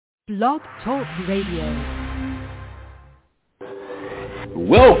Blog Talk Radio.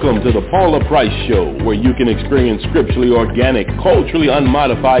 Welcome to the Paula Price Show, where you can experience scripturally organic, culturally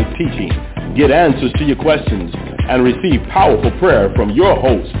unmodified teaching, get answers to your questions, and receive powerful prayer from your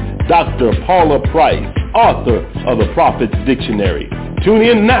host, Dr. Paula Price, author of the Prophet's Dictionary. Tune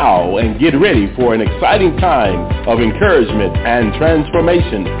in now and get ready for an exciting time of encouragement and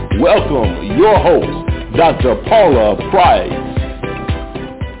transformation. Welcome your host, Dr. Paula Price.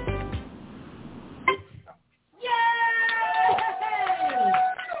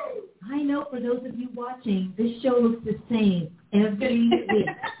 For those of you watching, this show looks the same every week.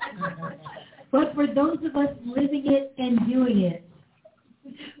 But for those of us living it and doing it,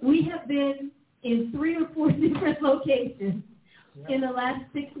 we have been in 3 or 4 different locations in the last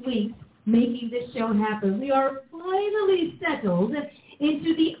 6 weeks making this show happen. We are finally settled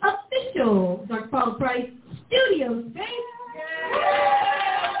into the official Dr. Paula Price studio space.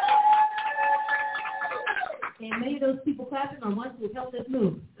 And many of those people clapping are ones who have helped us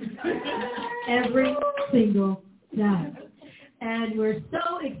move every single time. And we're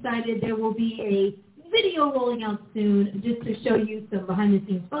so excited. There will be a video rolling out soon just to show you some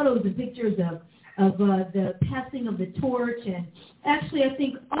behind-the-scenes photos and pictures of the passing of the torch. And actually, I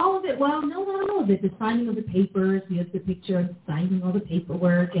think all of it, well, no, not all of it, the signing of the papers, the picture of signing all the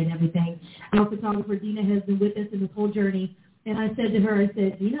paperwork and everything. Our photographer, Dina, has been with us in this whole journey. And I said to her, I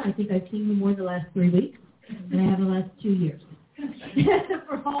said, Dina, I think I've seen you more in the last 3 weeks than I have in the last 2 years.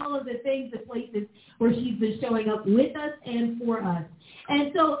 For all of the things, the places where she's been showing up with us and for us.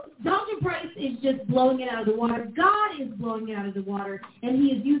 And so Dr. Price is just blowing it out of the water. God is blowing it out of the water, and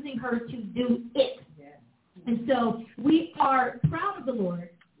he is using her to do it. And so we are proud of the Lord,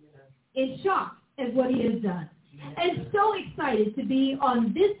 in shock at what he has done, and so excited to be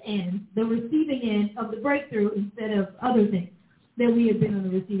on this end, the receiving end of the breakthrough instead of other things that we have been on the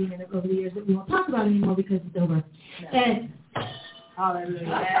receiving end of over the years that we won't talk about anymore because it's over. And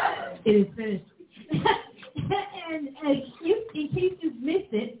it is finished. and in case you've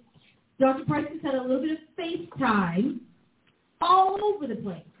missed it, Dr. Price has had a little bit of FaceTime all over the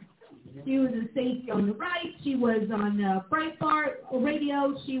place. She was in Safety on the Right. She was on Breitbart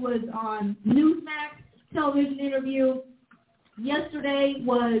Radio. She was on Newsmax television interview. Yesterday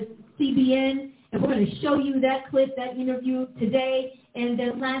was CBN. And we're going to show you that clip, that interview today. And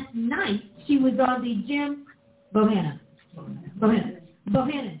then last night, she was on the Jim Bohannon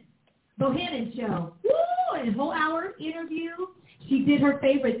show. Woo! A whole hour interview. She did her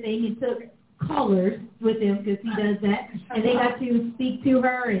favorite thing and took callers with him because he does that. And they got to speak to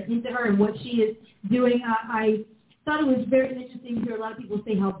her and into her and what she is doing. I thought it was very interesting to hear a lot of people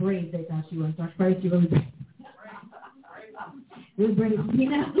say how brave they thought she was. Dr. Price, you're really brave. Really brave. You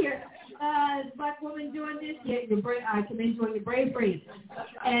know, here. Black woman doing this, yeah, you're brave. I commend you on your bravery.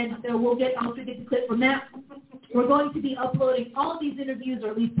 And so we'll also get the clip from that. We're going to be uploading all of these interviews,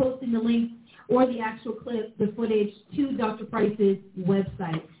 or at least posting the links or the actual clip, the footage, to Dr. Price's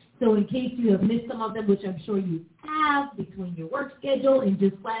website. So in case you have missed some of them, which I'm sure you have, between your work schedule and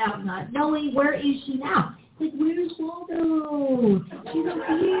just flat out not knowing, where is she now? Like, where's Waldo? She's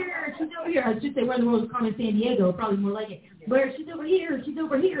over here. She's over here. I should say, where in the world is Carmen San Diego? Probably more like it. Where she's over here. She's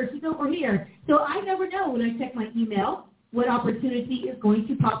over here. She's over here. So I never know when I check my email what opportunity is going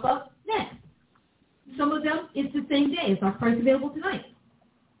to pop up next. Some of them, it's the same day. It's our price available tonight.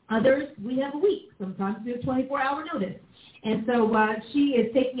 Others, we have a week. Sometimes we have 24-hour notice. And so she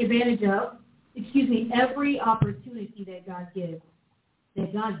is taking advantage of, every opportunity that God gives.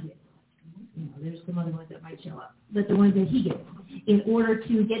 You know, there's some other ones that might show up, but the ones that he gets, in order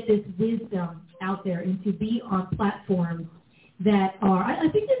to get this wisdom out there and to be on platforms that are, I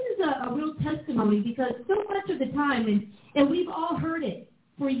think this is a real testimony, because so much of the time, and we've all heard it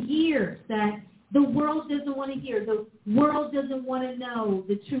for years, that the world doesn't want to hear, the world doesn't want to know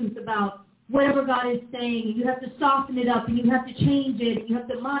the truth about whatever God is saying, and you have to soften it up, and you have to change it, and you have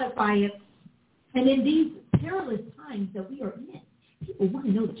to modify it. And in these perilous times that we are in, people want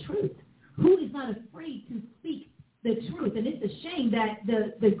to know the truth. Who is not afraid to speak the truth? And it's a shame that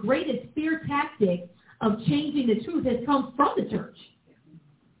the greatest fear tactic of changing the truth has come from the church.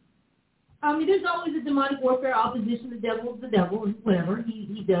 I mean, there's always a demonic warfare, opposition, the devil, and whatever.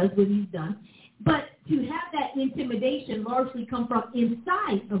 He does what he's done. But to have that intimidation largely come from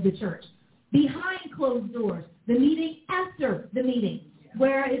inside of the church, behind closed doors, the meeting after the meeting,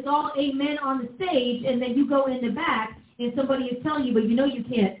 where it's all amen on the stage, and then you go in the back, and somebody is telling you, but you know you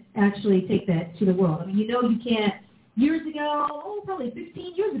can't actually take that to the world. I mean, you know you can't. Years ago, probably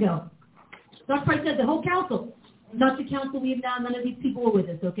 15 years ago, Dr. Price said the whole council Not the council we have now. None of these people are with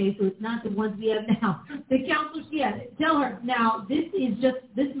us, okay? So it's not the ones we have now. The council, tell her, now, this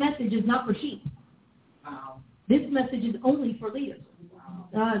message is not for sheep. This message is only for leaders.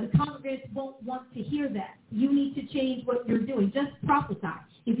 The congregants won't want to hear that. You need to change what you're doing. Just prophesy.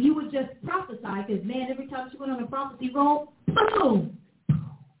 If you would just prophesy, because, man, every time she went on a prophecy roll, boom,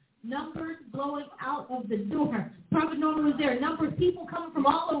 numbers blowing out of the door. Prophet Norman was there. Numbers, people coming from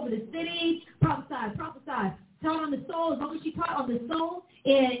all over the city. Prophesy. Taught on the soul. As long as she taught on the soul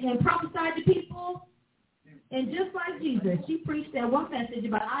and prophesied to people. And just like Jesus, she preached that one message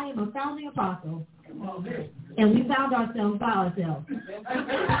about, I am a founding apostle. And we found ourselves by ourselves.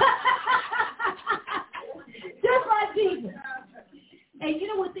 Just like Jesus. And you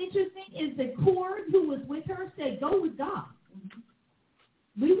know what's interesting is the court who was with her said, go with God.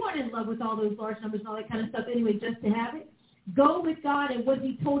 We weren't in love with all those large numbers and all that kind of stuff anyway, just to have it. Go with God and what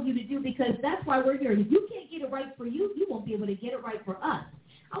he told you to do, because that's why we're here. If you can't get it right for you, you won't be able to get it right for us.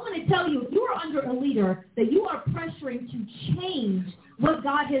 I want to tell you, if you are under a leader that you are pressuring to change what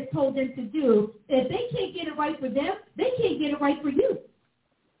God has told them to do, if they can't get it right for them, they can't get it right for you.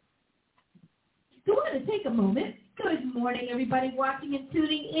 So we're going to take a moment. Good morning, everybody watching and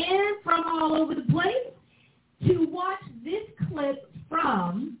tuning in from all over the place, to watch this clip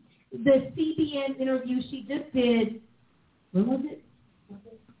from the CBN interview she just did. When was it?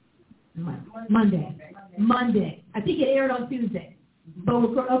 Monday. I think it aired on Tuesday. But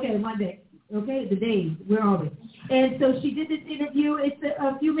okay, Monday. Okay, the days. Where are we? And so she did this interview. It's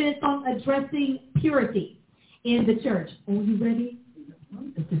a few minutes long, addressing purity in the church. Are you ready?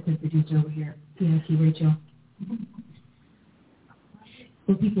 Assistant producer over here. PIC Rachel.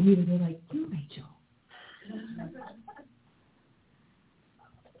 When people meet her, they're like, you Rachel.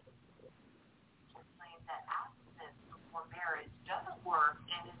 That abstinence before marriage doesn't work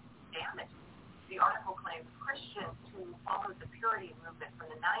and is damaging. The article claims Christians who followed the purity movement from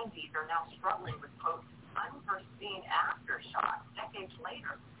the 90s are now struggling with, quote, unforeseen aftershocks decades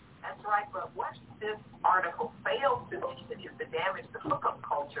later. That's right, but what this article fails to mention is the damage the hookup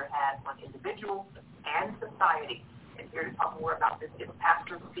culture has on individuals and society. And here to talk more about this is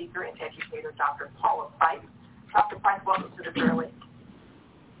pastor, speaker, and educator Dr. Paula Price. Dr. Price, welcome to the prayer list.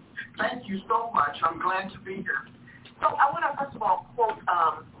 Thank you so much. I'm glad to be here. So I want to first of all quote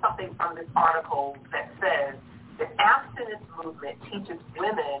something from this article that says the abstinence movement teaches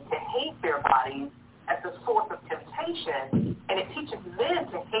women to hate their bodies as a source of temptation, and it teaches men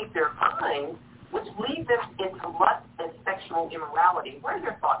to hate their minds, which leads them into lust and sexual immorality. What are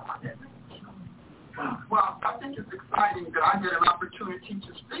your thoughts on this? Well, I think it's exciting that I get an opportunity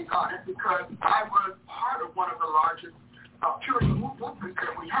to speak on it, because I was part of one of the largest purity movements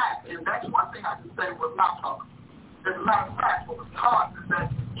that we had, and that's one thing I can say was not taught. As a matter of fact, what was taught is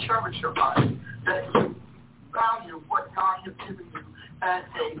that you cherish your body, that you value what God has given you as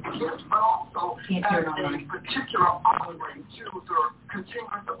a gift, but also as a particular offering to the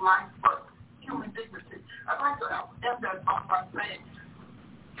continuance of life, but human dignity. I'd like to end that off by saying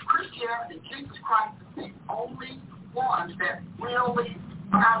Christianity, Jesus Christ, is the only one that really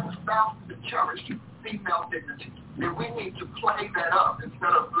has found to cherish female dignity. And we need to play that up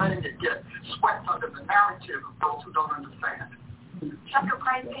instead of letting it get swept under the narrative of those who don't understand. Dr.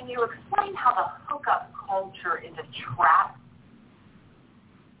 Price, can you explain how the hookup culture is a trap?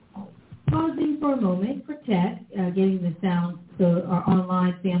 Pausing for a moment for tech, getting the sound so our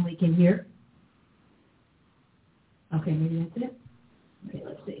online family can hear. Okay, maybe that's it. Okay,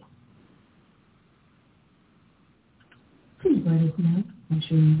 let's see. Please let us know. I'm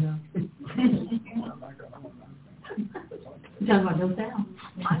sure you will. You're talking about no sound.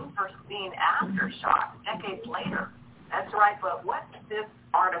 Unforeseen aftershocks decades later. That's right, but what this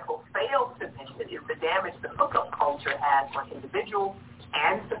article fails to mention is the damage the hookup culture has on individuals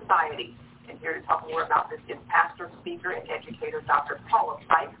and society. And here to talk more about this is pastor, speaker, and educator Dr. Paula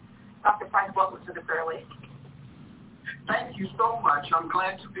Price. Dr. Price, welcome to the prayer list. Thank you so much. I'm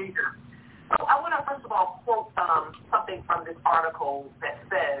glad to be here. So I want to first of all quote something from this article that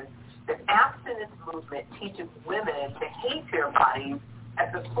says the abstinence movement teaches women to hate their bodies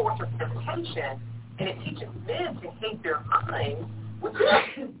as a source of temptation, and it teaches men to hate their minds, which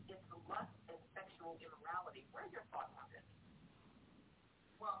leads into lust and sexual immorality. What are your thoughts on this?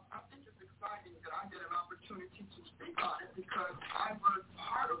 Well, I think it's exciting that I get an opportunity to speak on it, because I was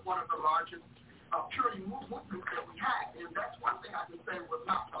part of one of the largest purity movements that we had, and that's one thing I can say was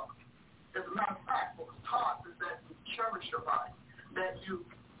not taught. As a matter of fact, what was taught is that you cherish your body, that you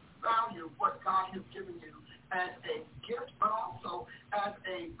value what God has given you as a gift, but also as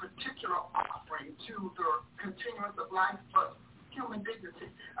a particular offering to the continuance of life, but human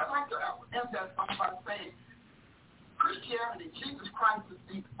dignity. I'd like to end that by saying Christianity, Jesus Christ is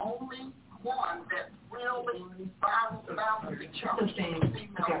the only one that really bounds the church and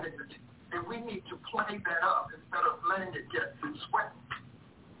female dignity. And we need to play that up instead of letting it get swept.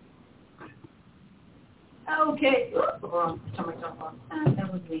 Okay. That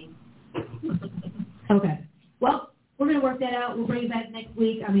was me. Okay. Well, we're going to work that out. We'll bring it back next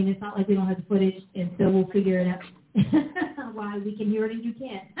week. I mean, it's not like we don't have the footage, and so we'll figure it out. Why we can hear it and you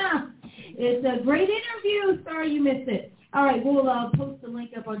can't. It's a great interview. Sorry you missed it. All right, we'll post the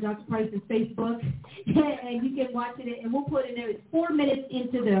link up on Dr. Price's Facebook, and you can watch it, and we'll put in there. It's 4 minutes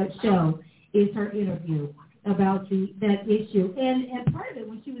into the show is her interview about that issue. And part of it,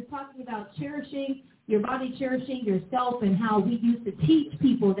 when she was talking about cherishing your body, cherishing yourself, and how we used to teach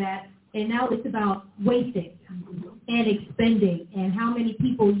people that, and now it's about wasting and expending and how many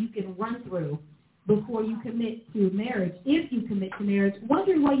people you can run through before you commit to marriage, if you commit to marriage,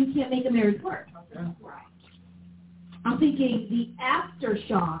 wondering why you can't make a marriage work. I'm thinking the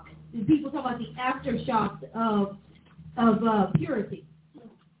aftershock, people talk about the aftershocks of purity.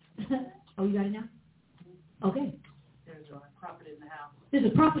 Oh, you got it now? Okay. There's a prophet in the house. There's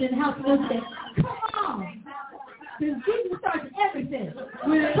a prophet in the house. Come on. Because Jesus starts everything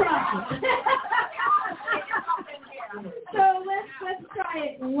with a prophet. So let's try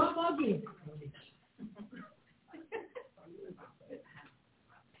it one more again.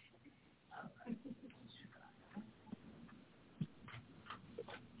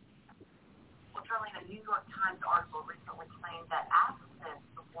 A New York Times article recently claimed that abstinence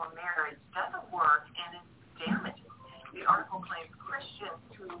before marriage doesn't work and is damaging. The article claims Christians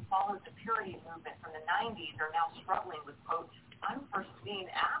who followed the purity movement from the 90s are now struggling with, quote, unforeseen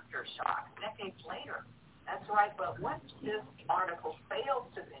aftershocks decades later. That's right, but what this article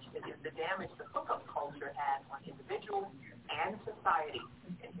fails to mention is the damage the hookup culture has on individuals and society.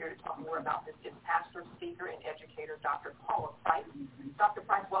 And here to talk more about this is pastor, speaker, and educator Dr. Paula Price. Dr.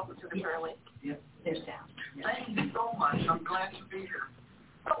 Price, welcome to the prayer link. Yes. There's sound. Thank you so much. I'm glad to be here.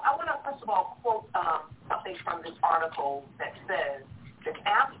 So I want to, first of all, quote something from this article that says the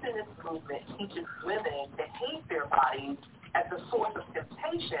abstinence movement teaches women to hate their bodies as a source of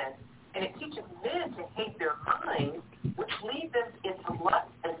temptation, and it teaches men to hate their minds, which leads them into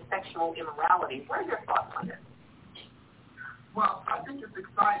lust and sexual immorality. What are your thoughts on this? Well, I think it's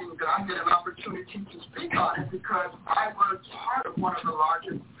exciting that I get an opportunity to speak on it because I was part of one of the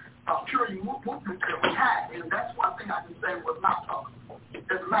largest purity movements that we had, and that's one thing I can say was not taught.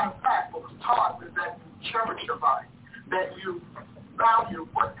 As a matter of fact, what was taught is that you cherish your body, that you value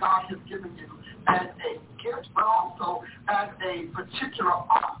what God has given you as a gift, but also as a particular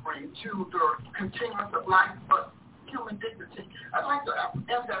offering to the continuance of life, but human dignity. I'd like to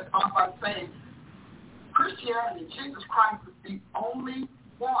end that off by saying Christianity, Jesus Christ is the only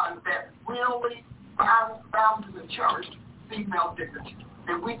one that really values and cherishes female dignity.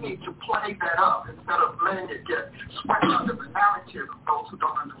 And we need to play that up instead of letting it get swept under the narrative of those who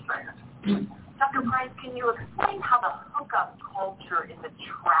don't understand. Dr. Price, can you explain how the hookup culture is a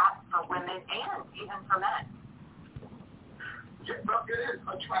trap for women and even for men? Yeah, well, it is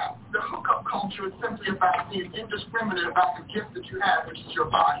a trap. The hookup culture is simply about being indiscriminate about the gift that you have, which is your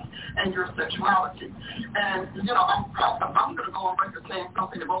body and your sexuality. And, you know, I'm going to go on record saying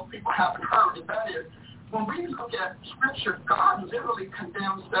something that most people haven't heard, and that is, when we look at Scripture, God literally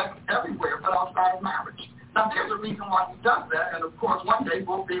condemns sex everywhere but outside of marriage. Now, there's a reason why he does that, and of course, one day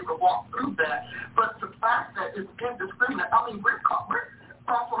we'll be able to walk through that. But the fact that it's indiscriminate, I mean, we're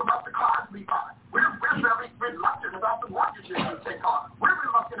thoughtful about the cars we buy. We're very reluctant about the mortgages we take on. We're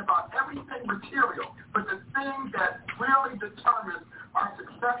reluctant about everything material. But the thing that really determines our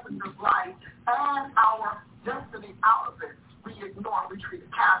success in this life and our destiny out of it, we ignore, we treat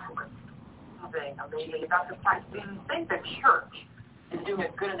it casually. Amazing. Dr. Price, do you think the church is doing a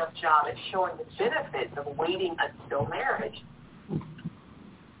good enough job at showing the benefits of waiting until marriage?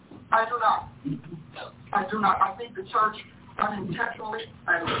 I do not. I think the church unintentionally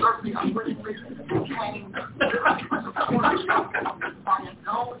and certainly unwittingly became by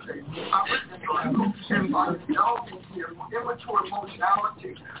indulging the immature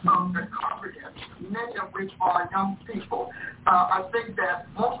emotionality of the congregants, many of which are young people. I think that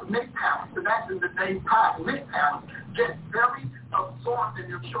many parents, and that's in the days past, many parents get very absorbed in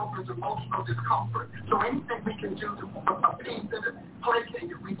their children's emotional discomfort. So anything we can do to appease them and placate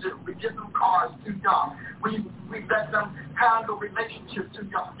it, we do. We give them cars too young. We let them handle relationships too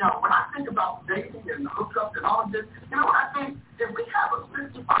young. When I think about dating and hookup and all of this, I think if we have a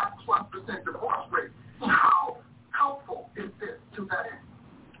 55+% divorce rate, how helpful is this to that end?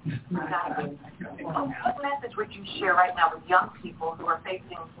 What message would you share right now with young people who are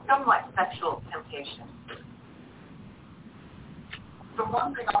facing somewhat sexual temptation? the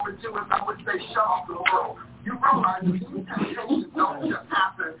one thing I would do is I would say shut off the world. You realize these temptations don't just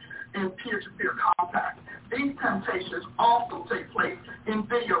happen in peer-to-peer contact. These temptations also take place in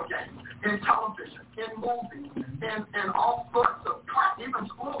video games, in television, in movies, in all sorts of, even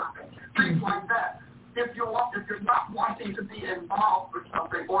school things like that. If you're not wanting to be involved with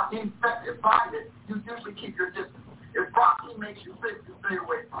something or infected by it, you usually keep your distance. If broccoli makes you sick, you stay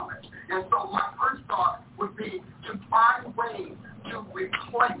away from it. And so my first thought would be to find ways to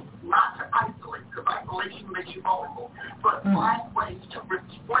replace, not to isolate, because isolation makes you vulnerable, but find ways to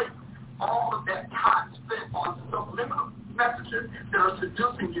replace all of that time spent on subliminal messages that are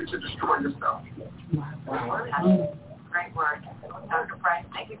seducing you to destroy yourself. Wow. Great word. Dr. Price,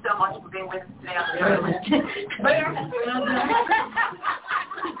 thank you so much for being with us today on the show.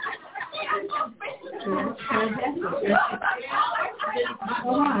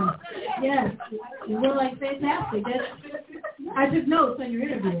 Yes, we're like fantastic. I took notes on your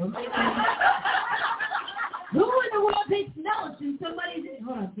interview. Who in the world takes notes? And somebody said,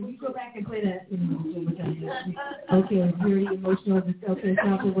 hold on, can you go back and play that? Okay, very emotional. Okay,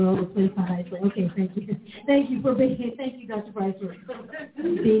 south the world will play fine. Okay, thank you. Thank you for being here. Thank you, Dr. Price, for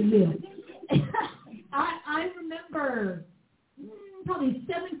being here. I remember probably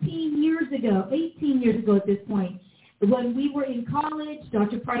 18 years ago at this point, when we were in college,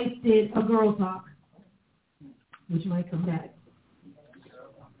 Dr. Price did a girl talk, which might come back.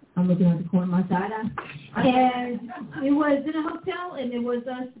 I'm looking at the corner of my side eye. And it was in a hotel, and it was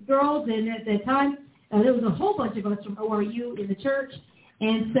us girls, and at that time, there was a whole bunch of us from ORU in the church.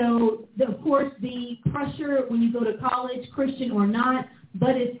 And so, of course, the pressure when you go to college, Christian or not,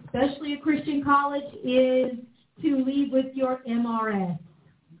 but especially a Christian college, is to leave with your MRS,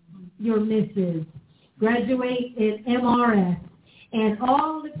 your Mrs., graduate in MRS, and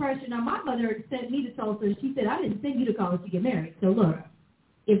all the pressure. Now, my mother sent me to Tulsa. She said, I didn't send you to college to get married. So, look,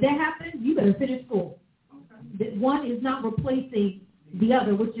 if that happens, you better finish school. One is not replacing the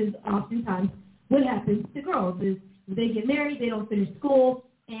other, which is oftentimes what happens to girls is they get married, they don't finish school,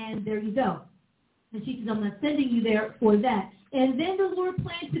 and there you go. And she says, I'm not sending you there for that. And then the Lord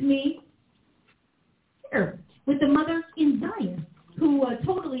planted me here with the mother in Zion, who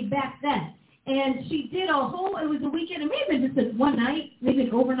totally backed that. And she did it was a weekend, it may have been just one night, maybe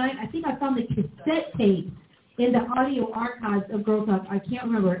an overnight. I think I found the cassette tape in the audio archives of Girl Talk. I can't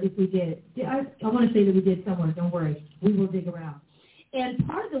remember if we did. I want to say that we did somewhere. Don't worry. We will dig around. And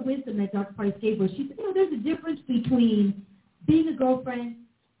part of the wisdom that Dr. Price gave was, she said, there's a difference between being a girlfriend,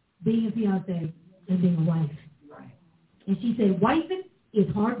 being a fiance, and being a wife. And she said, wifing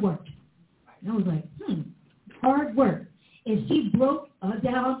is hard work. And I was like, hard work. And she broke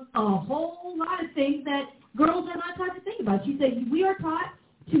down a whole lot of things that girls are not taught to think about. She said, we are taught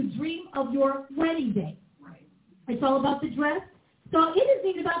to dream of your wedding day. It's all about the dress. So it isn't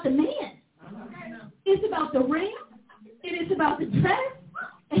even about the man. It's about the ring. It is about the dress.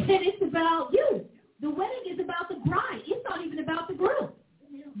 And it's about you. The wedding is about the bride. It's not even about the groom.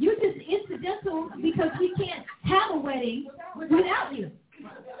 You're just incidental because we can't have a wedding without you.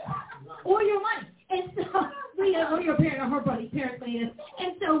 Or your money. And so or your parent, or her buddy, parents like this.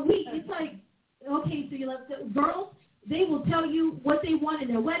 And so it's like, okay, so you love girls. They will tell you what they want in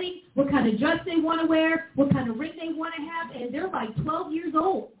their wedding, what kind of dress they want to wear, what kind of ring they want to have, and they're like 12 years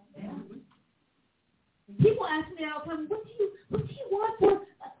old. People ask me all the time, what do you want for,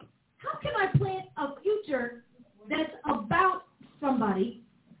 how can I plan a future that's about somebody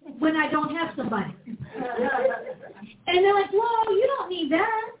when I don't have somebody? And they're like, well, you don't need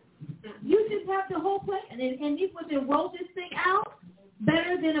that. You just have the whole plan, and you would roll this thing out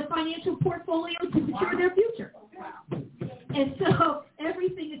better than a financial portfolio to secure their future. And so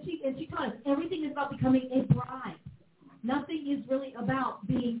everything that she taught us, everything is about becoming a bride. Nothing is really about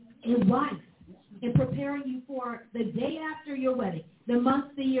being a wife and preparing you for the day after your wedding, the months,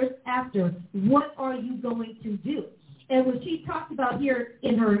 the years after. What are you going to do? And what she talked about here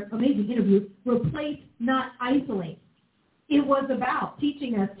in her amazing interview, replace, not isolate. It was about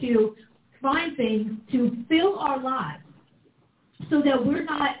teaching us to find things to fill our lives so that we're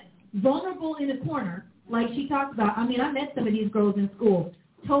not vulnerable in a corner, like she talked about. I mean, I met some of these girls in school,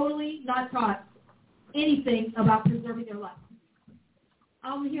 totally not taught anything about preserving their life.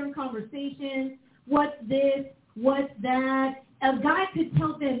 I'm hearing conversations, what's this, what's that. A guy could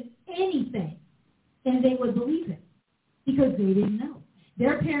tell them anything, and they would believe it because they didn't know.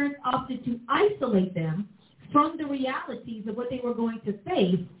 Their parents opted to isolate them from the realities of what they were going to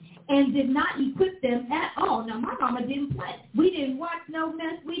face and did not equip them at all. Now, my mama didn't play. We didn't watch no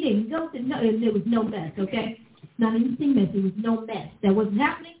mess. We didn't go to no, there was no mess, okay? Not anything messy. It was no mess. That wasn't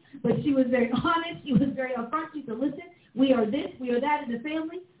happening, but she was very honest. She was very upfront. She said, listen, We are this, we are that in the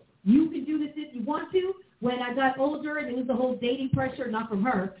family. You can do this if you want to. When I got older, and it was the whole dating pressure, not from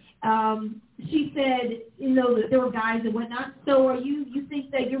her, she said, that there were guys and whatnot. So are you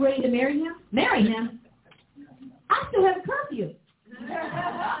think that you're ready to marry him? Marry him? I still have a curfew.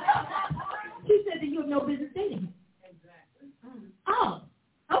 She said that you have no business dating him. Exactly. Oh,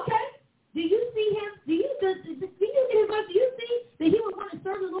 okay. Do you see him? Do you get his life? Do you see that he would want to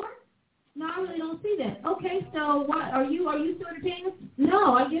serve the Lord? No, I really don't see that. Okay, so what are you still entertaining this?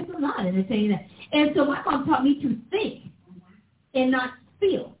 No, I guess I'm not entertaining that. And so my mom taught me to think and not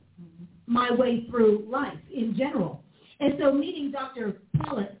feel my way through life in general. And so meeting Dr.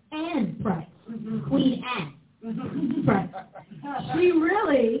 Paula Price, Queen Anne Price, she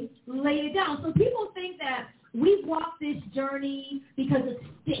really laid it down. So people think that we walk this journey because a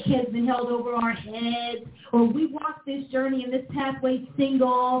stick has been held over our heads, or we walk this journey in this pathway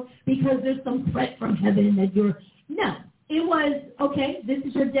single because there's some threat from heaven that you're... No. It was, okay, this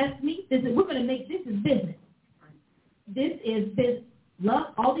is your destiny. We're going to make this is business. This is business.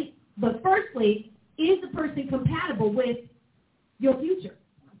 Love, all these... But firstly, is the person compatible with your future?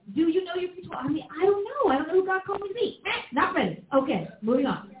 Do you know your future? I mean, I don't know. I don't know who God called me to be. Not ready. Okay, moving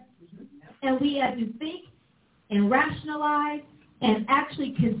on. And we have to think and rationalize and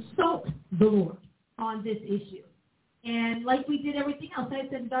actually consult the Lord on this issue. And like we did everything else, I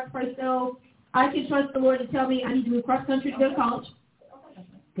said to Dr. Price, so I can trust the Lord to tell me I need to move cross country to go to college.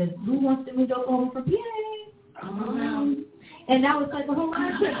 Because who wants to move to Oklahoma from PA? And that was like a whole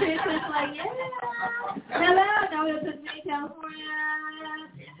lot of trip. It's like, yeah. Hello. Now we're in California,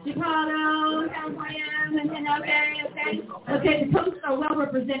 Chicago, California, and okay, the coasts are well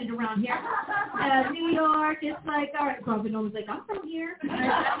represented around here. New York, it's like, all right, Crawford was like, I'm from here.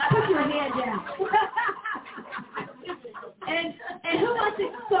 Put your hand down. and who wants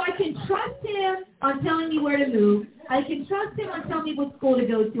it? So I can trust him on telling me where to move. I can trust him on telling me what school to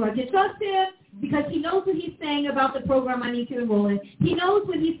go to. I can trust him because he knows what he's saying about the program I need to enroll in. He knows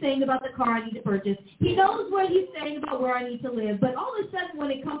what he's saying about the car I need to purchase. He knows what he's saying about where I need to live. But all of a sudden,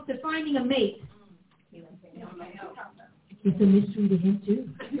 when it comes to finding a mate, it's a mystery to him, too.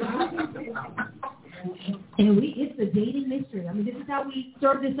 And it's a dating mystery. I mean, this is how we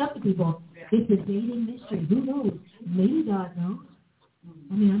serve this up to people. It's a dating mystery. Who knows? Maybe God knows.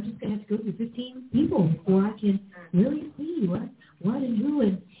 I mean, I'm just going to have to go through 15 people before I can really see what and who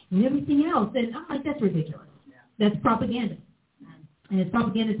and everything else. And I'm like, that's ridiculous. That's propaganda. And it's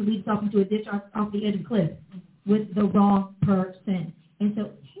propaganda to lead someone to a ditch off the edge of the cliff with the wrong person. And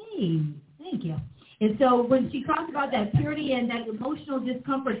so, hey, thank you. And so when she talks about that purity and that emotional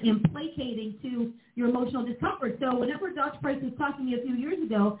discomfort and placating to your emotional discomfort, so whenever Dr. Price was talking to me a few years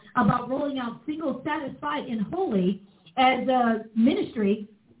ago about rolling out Single, Satisfied, and Holy as a ministry,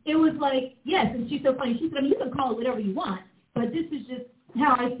 it was like, yes, and she's so funny. She said, I mean, you can call it whatever you want, but this is just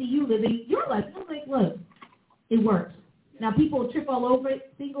how I see you living your life. And I'm like, look, it works. Now, people trip all over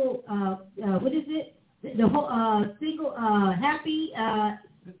it. Single, what is it? The whole single, happy,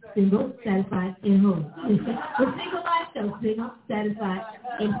 single, satisfied, and holy. The single life, so single, satisfied,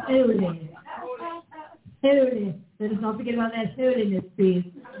 and holy. Holy. So just don't forget about that holiness, please.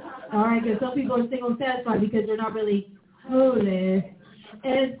 All right, because some people are single and satisfied because they're not really holy.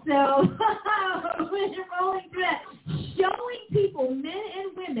 And so, when you're rolling through that, showing people, men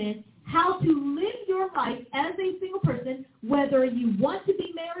and women, how to live your life as a single person, whether you want to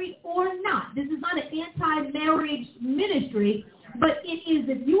be married or not. This is not an anti-marriage ministry, but it is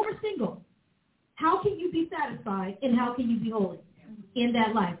if you are single, how can you be satisfied and how can you be holy in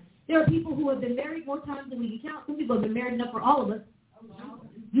that life? There are people who have been married more times than we can count. Some people have been married enough for all of us.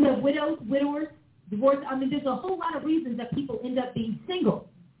 You have widows, widowers, divorced. I mean, there's a whole lot of reasons that people end up being single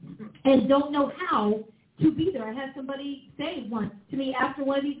and don't know how to be there. I had somebody say once to me after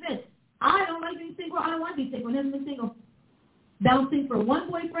one of these events, I don't like being single. I don't want to be single. I haven't been single. Bouncing from one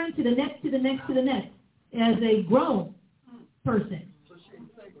boyfriend to the next, to the next, to the next as a grown person. So she's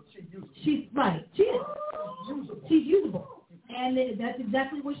single. She's usable. She's right. She is. She's usable. And that's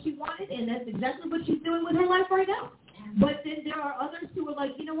exactly what she wanted, and that's exactly what she's doing with her life right now. But then there are others who are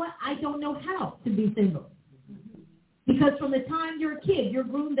like, you know what? I don't know how to be single. Because from the time you're a kid, you're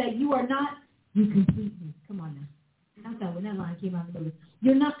groomed that you are not, you complete me. Come on now. I thought when that line came out of the movie,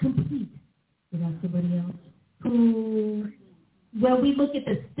 you're not complete without somebody else who, when we look at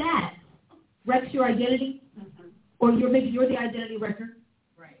the stats, wrecks your identity, or maybe you're the identity wrecker.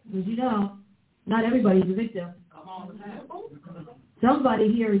 Right. Because you know, not everybody's a victim.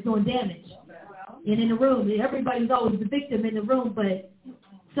 Somebody here is doing damage. And in the room, everybody's always the victim in the room, but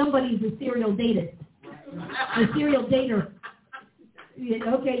somebody's a serial dater. A serial dater.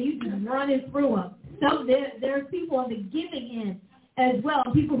 Okay, you just running through them. So there's people on the giving end as well,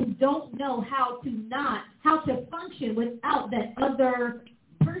 people who don't know how to function without that other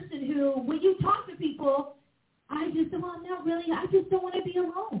person who, when you talk to people, I just don't want to be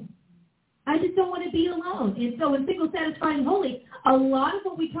alone. I just don't want to be alone. And so in Single, Satisfied, and Holy, a lot of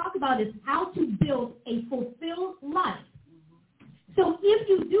what we talk about is how to build a fulfilled life. So if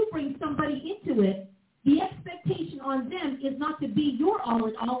you do bring somebody into it, the expectation on them is not to be your all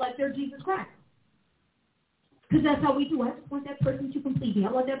in all like they're Jesus Christ. Because that's how we do. I just want that person to complete me.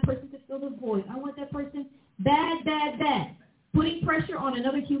 I want that person to fill the void. I want that person bad. Putting pressure on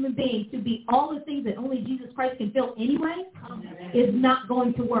another human being to be all the things that only Jesus Christ can fill anyway is not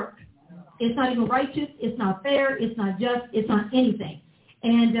going to work. It's not even righteous. It's not fair. It's not just. It's not anything.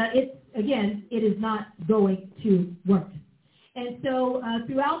 And it is not going to work. And so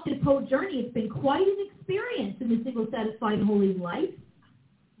throughout this whole journey, it's been quite an experience in the Single, Satisfied, and Holy life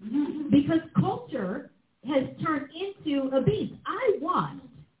because culture has turned into a beast. I watched,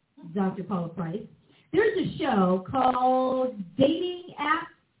 Dr. Paula Price, there's a show called Dating App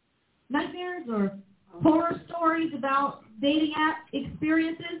Nightmares or Horror Stories about dating app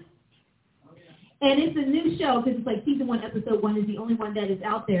experiences. And it's a new show because it's like season 1, episode 1 is the only one that is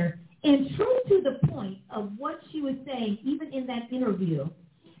out there. And true to the point of what she was saying, even in that interview,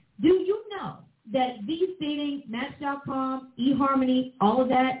 do you know that these dating, Match.com, eHarmony, all of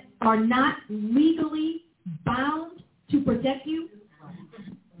that are not legally bound to protect you?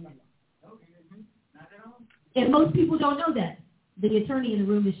 And most people don't know that. The attorney in the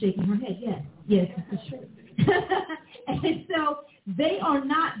room is shaking her head. Yes, that's true. And so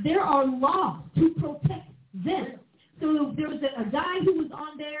there are laws to protect them. So there was a guy who was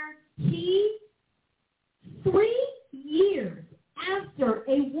on there. 3 years after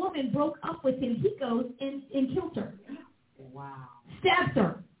a woman broke up with him, he goes and kills her. Wow. Stabs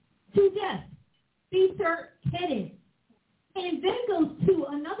her to death. Beats her head in. And then goes to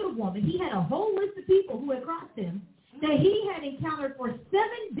another woman. He had a whole list of people who had crossed him that he had encountered for 7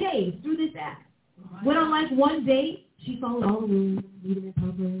 days through this app. Went on like one date. She followed all the rules, meeting in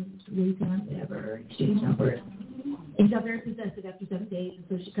public, wait time, whatever, exchange numbers. And got very possessive after 7 days, and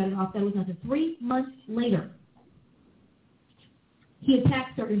so she cut it off. That was nothing. 3 months later, he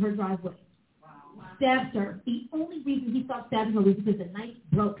attacks her in her driveway. Stabs her. The only reason he stopped stabbing her was because the knife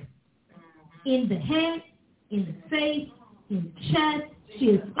broke. In the head, in the face, in the chest. She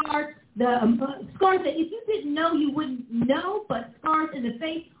has scars. The scars that if you didn't know, you wouldn't know, but scars in the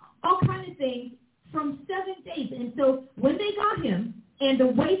face, all kinds of things from 7 days. And so when they got him, and the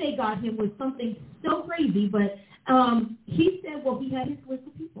way they got him was something so crazy, but he said, well, he had his list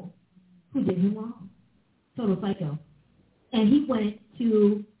of people who did him wrong. Total psycho. And he went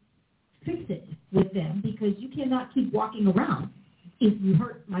to fix it with them because you cannot keep walking around if you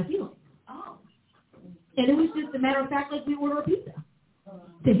hurt my feelings. Oh. And it was just a matter of fact, like we order a pizza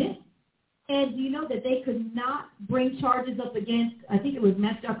to him. And you know that they could not bring charges up against, I think it was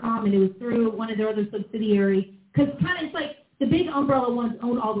Match.com, and it was through one of their other subsidiaries. Because kind of it's like the big umbrella ones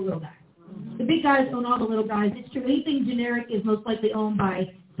own all the little guys. The big guys own all the little guys. It's true. Anything generic is most likely owned by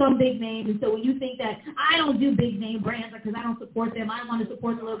some big name. And so when you think that I don't do big name brands because I don't support them, I want to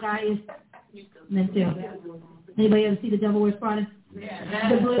support the little guys. Men too. Anybody ever see The Devil Wears Prada?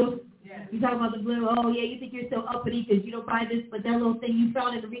 Yeah. The blue? Yeah. You talk about the blue. Oh, yeah, you think you're so uppity because you don't buy this, but that little thing you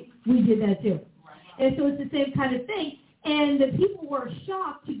found in the we did that too. And so it's the same kind of thing. And the people were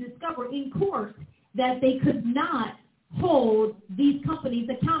shocked to discover in court that they could not hold these companies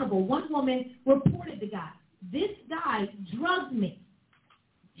accountable. One woman reported the guy. This guy drugged me.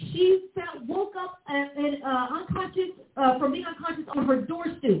 She woke up unconscious from being unconscious on her door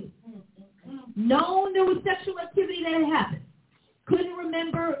stoop. Known there was sexual activity that had happened. Couldn't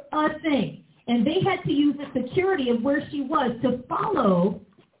remember a thing. And they had to use the security of where she was to follow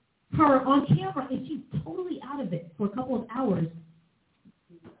her on camera. And she's totally out of it for a couple of hours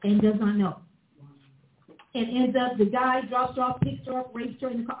and does not know. And ends up, the guy drops her off, picks her up, rapes her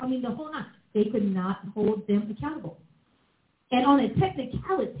in the car. I mean, the whole night. They could not hold them accountable. And on a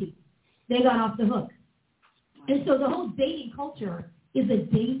technicality, they got off the hook. And so the whole dating culture is a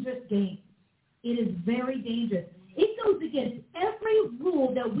dangerous game. It is very dangerous. It goes against every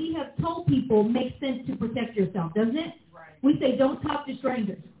rule that we have told people makes sense to protect yourself, doesn't it? Right. We say don't talk to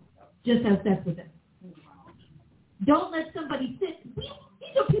strangers. Just have sex with them. Don't let somebody sit.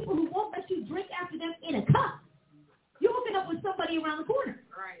 These are people who won't let you drink after them in a cup. You're hooking up with somebody around the corner.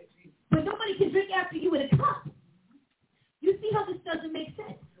 Right. But nobody can drink after you in a cup. You see how this doesn't make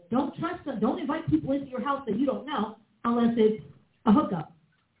sense. Don't trust them. Don't invite people into your house that you don't know unless it's a hookup.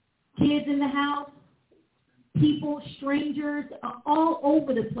 Kids in the house, people, strangers, all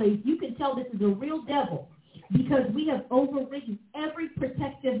over the place. You can tell this is a real devil because we have overridden every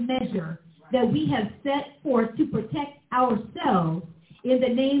protective measure that we have set forth to protect ourselves in the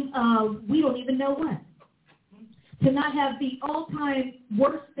name of we don't even know what. To not have the all-time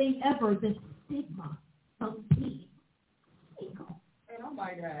worst thing ever, the stigma of being single. And I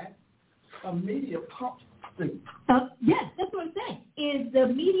might add, a media pump stigma. Yes, that's what I'm saying. Is the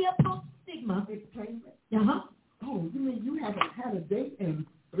media pump stigma. Uh-huh. Oh, you mean you haven't had a date in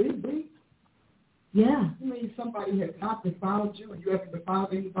 3 weeks? Yeah. You mean somebody has not defiled you and you haven't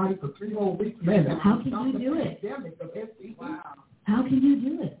defiled anybody for 3 whole weeks? Man, how can you do it? Wow. How can you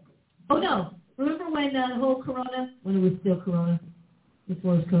do it? Oh, no. Remember when the whole corona, when it was still corona,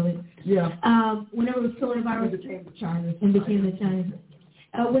 before it was COVID? Yeah. Whenever it was coronavirus. It became the China. And became the China.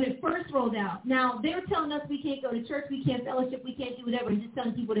 When it first rolled out. Now, they're telling us we can't go to church, we can't fellowship, we can't do whatever, and just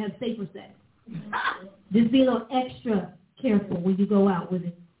telling people to have safer sex. Just be a little extra careful when you go out with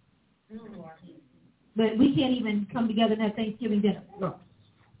it. But we can't even come together and have Thanksgiving dinner.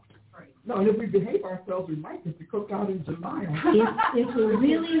 No, and if we behave ourselves, we might get to cook out in July. If we're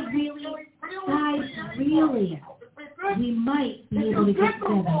really, guys, really, we might be able to get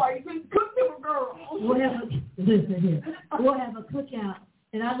together. We'll have a cookout.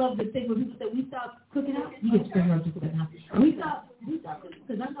 And I love the thing when people say, we stop cooking out. You get to bring her up to cooking out. We stop cooking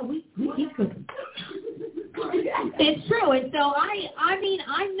because I know we keep cooking. It's true. And so, I mean,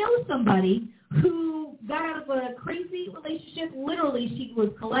 I know somebody who got out of a crazy relationship. Literally, she was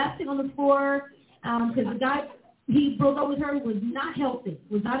collapsing on the floor because the guy he broke up with her was not healthy.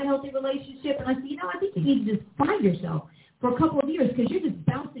 Was not a healthy relationship. And I said, I think you need to just find yourself for a couple of years because you're just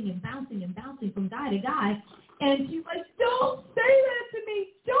bouncing and bouncing and bouncing from guy to guy. And she's like, don't say that to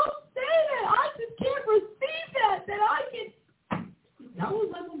me. Don't say that. I just can't receive that I can. I was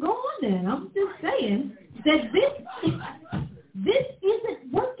like, well, go on then. I'm just saying that this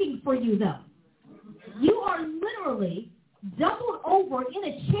isn't working for you, though. You are literally doubled over in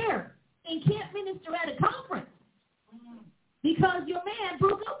a chair and can't minister at a conference because your man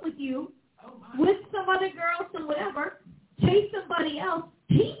broke up with you with some other girl, some whatever, chased somebody else.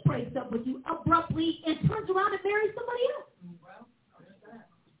 He breaks up with you abruptly and turns around and marries somebody else.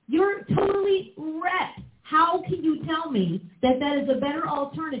 You're totally wrecked. How can you tell me that is a better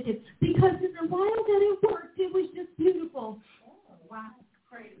alternative? Because in the while that it worked, it was just beautiful. Wow,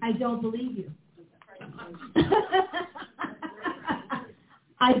 crazy. I don't believe you.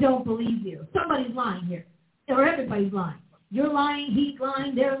 I don't believe you. Somebody's lying here. Or everybody's lying. You're lying, he's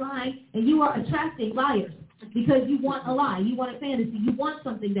lying, they're lying, and you are attracting liars. Because you want a lie. You want a fantasy. You want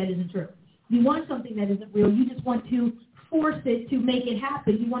something that isn't true. You want something that isn't real. You just want to force it to make it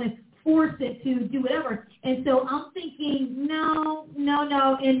happen. You want to force it to do whatever. And so I'm thinking, no.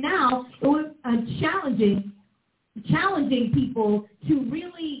 And now it was challenging people to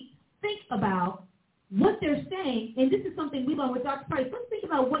really think about what they're saying. And this is something we learned with Dr. Price. Let's think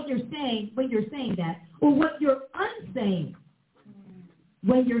about what you're saying when you're saying that, or what you're unsaying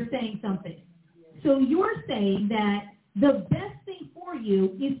when you're saying something. So you're saying that the best thing for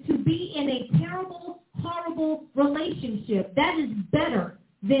you is to be in a terrible, horrible relationship. That is better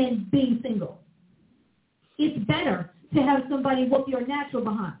than being single. It's better to have somebody whoop your natural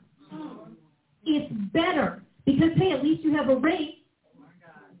behind. It's better because, hey, at least you have a ring.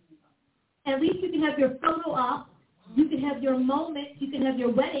 At least you can have your photo up. You can have your moment. You can have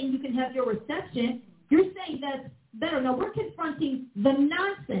your wedding. You can have your reception. You're saying that's better. Now, we're confronting the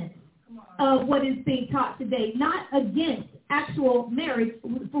nonsense of what is being taught today, not against actual marriage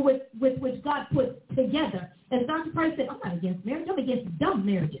with which God put together. As Dr. Price said, I'm not against marriage. I'm against dumb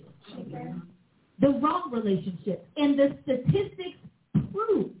marriages. Okay. The wrong relationships. And the statistics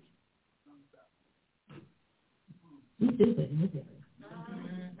prove we stupid in this area.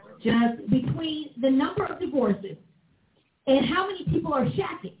 Just between the number of divorces and how many people are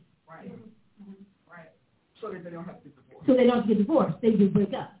shacking. Right. So they don't have to get divorced. So they don't get divorced. They just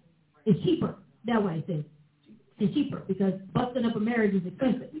break up. It's cheaper. That way it's cheaper because busting up a marriage is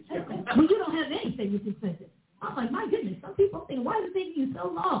expensive. When you don't have anything, it's expensive. I'm like, my goodness, some people think, why is it taking you so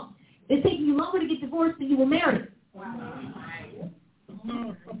long? It's taking you longer to get divorced than you were married. Wow.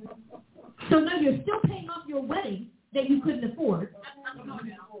 So now you're still paying off your wedding that you couldn't afford,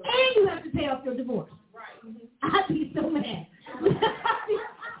 and you have to pay off your divorce. I'd be so mad.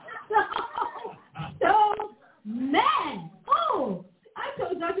 so mad. Oh, I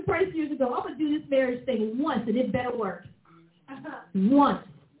told Dr. Price years ago, I'm going to do this marriage thing once, and it better work. Once.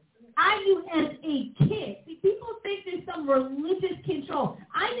 I knew as a kid. See, people think there's some religious control.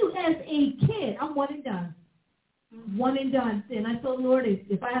 I knew as a kid, I'm one and done. One and done. And I told the Lord,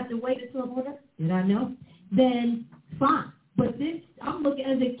 if I have to wait until I'm older, did I know? then fine. But this, I'm looking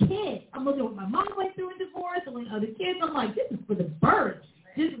as a kid. I'm looking at what my mom went through in divorce. I'm looking at other kids. I'm like, this is for the birds.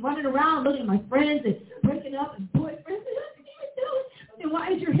 Just running around looking at my friends and breaking up and boyfriends. And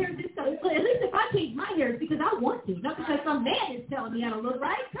why is your hair this color? At least if I change my hair, it's because I want to, not because some man is telling me how to look,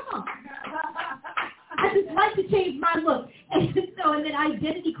 right? Come on. I just like to change my look. And then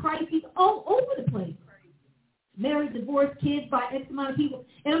identity crises all over the place. Married, divorced, kids by X amount of people.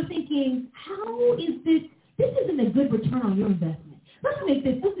 And I'm thinking, how is this? This isn't a good return on your investment. Let's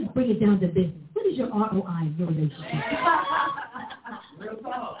just bring it down to business. What is your ROI in your relationship?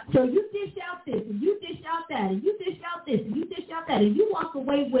 So you dish out this, and you dish out that, and you dish out this, and you dish out that, and you walk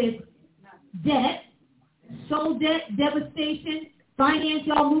away with debt, soul debt, devastation, finance,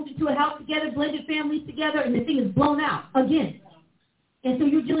 y'all moved into a house together, blended families together, and the thing is blown out again. And so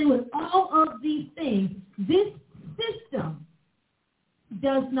you're dealing with all of these things. This system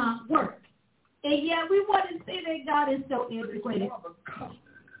does not work. And yet we want to say that God is so antiquated.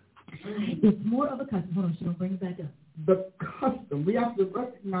 It's more of a custom. Hold on, she don't bring it back up. The custom. We have to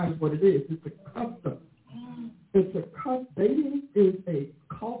recognize what it is. It's a custom. It's a custom. Dating is a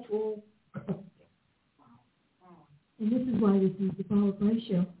cultural custom. And this is why this is the Paula Price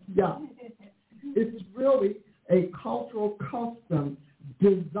show. Yeah. It's really a cultural custom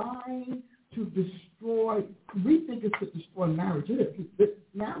designed to destroy. We think it's to destroy marriage. It is.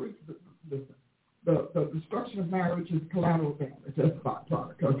 Marriage, the destruction of marriage is collateral damage. That's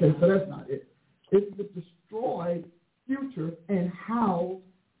byproduct. Okay, so that's not it. It's to destroy future and house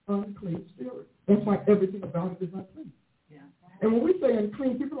unclean spirits. That's why everything about it is unclean. Yeah. And when we say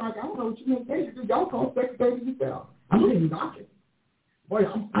unclean, people are like, I don't know what you mean, David. Y'all call sex dirty yourself. I'm not even knocking. Boy,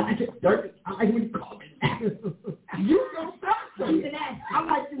 I get dirty. I like when you call me that. You don't stop saying it. I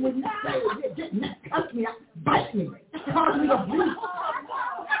like it when you say it. You're getting that. Cuss me out. Bite me. Cause me abuse.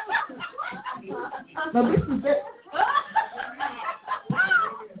 Now this is it.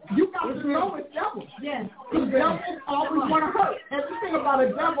 You got to know it's devil. Yes. The devil always want to hurt. Everything about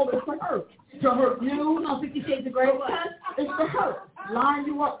a devil is to hurt. To hurt you. Come on, 50 Shades of Grey. It's to hurt. Line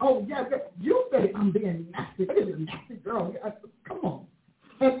you up. Oh, yeah. You say I'm being nasty. Look at this nasty girl. Come on.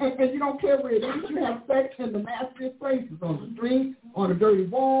 And you don't care where it is. You have sex in the nastiest places, on the street, on a dirty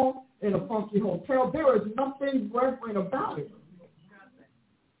wall, in a funky hotel. There is nothing reverent about it.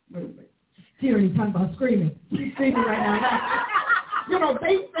 Wait a minute. Tyranny, talking about screaming. She's screaming right now. You know,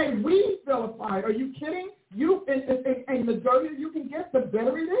 they say we vilified. Are you kidding? You and the dirtier you can get, the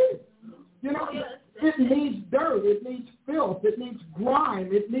better it is. You know, it needs dirt. It needs filth. It needs grime.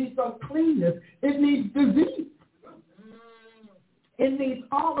 It needs uncleanness. It needs disease. It needs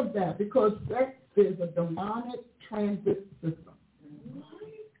all of that because sex is a demonic transit system.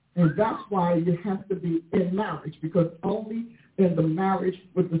 And that's why you have to be in marriage, because only in the marriage,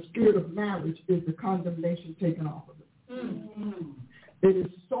 with the spirit of marriage, is the condemnation taken off of it. Mm-hmm. It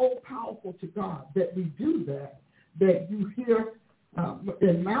is so powerful to God that we do that you hear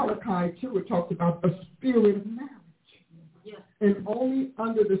in Malachi 2, it talks about the spirit of marriage. Yeah. And only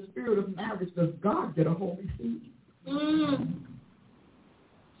under the spirit of marriage does God get a holy seed. Mm.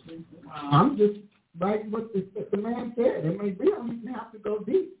 I'm just like what the man said. I mean, we don't even have to go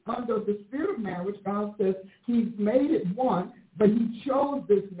deep. Under the spirit of marriage, God says He's made it one, but He chose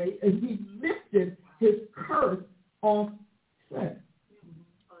this mate and He lifted His curse off sex.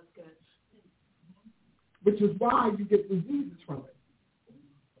 Oh, that's good. Which is why you get diseases from it,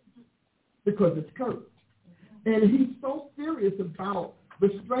 because it's cursed. And He's so serious about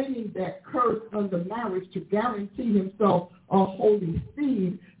restraining that curse under marriage to guarantee Himself a holy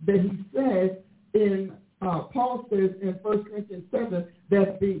seed that He says in, Paul says in 1 Corinthians 7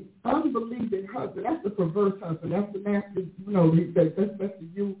 that the unbelieving husband, that's the perverse husband, that's the nasty, that's the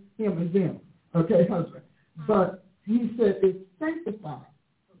you, him, and them, okay, husband. But he said it's sanctified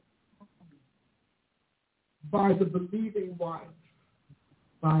by the believing wife,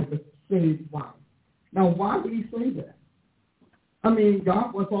 by the saved wife. Now, why would he say that? I mean,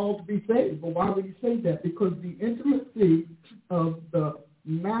 God wants all to be saved, but why would he say that? Because the intimacy of the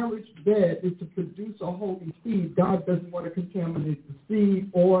marriage bed is to produce a holy seed. God doesn't want to contaminate the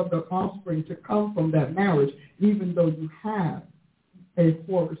seed or the offspring to come from that marriage, even though you have a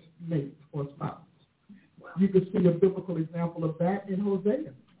forced mate or spouse. Wow. You can see a biblical example of that in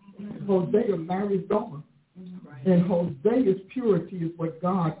Hosea. Mm-hmm. Hosea marries Gomer. Mm-hmm. And Hosea's purity is what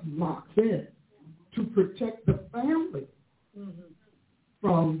God locks in to protect the family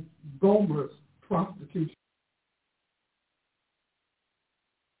from Gomer's prostitution.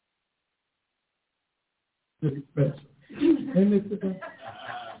 Really special.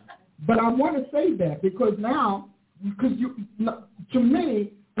 But I want to say that because now, to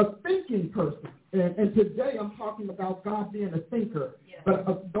me, a thinking person, And today I'm talking about God being a thinker.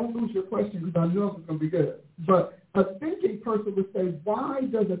 But don't lose your question because I know it's going to be good. But a thinking person would say, why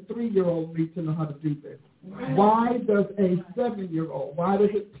does a 3-year-old need to know how to do this? Why does a 7-year-old? Why does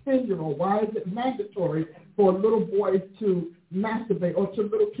a 10-year-old? Why is it mandatory for little boys to masturbate or to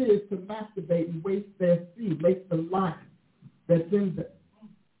little kids to masturbate and waste their seed, waste the life that's in them?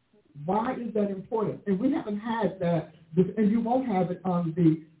 Why is that important? And we haven't had that, and you won't have it on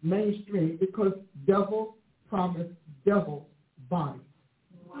the mainstream because devil promised devil bodies.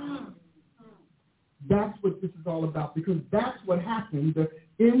 That's what this is all about, because that's what happened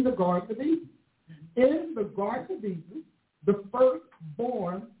in the Garden of Eden. In the Garden of Eden, the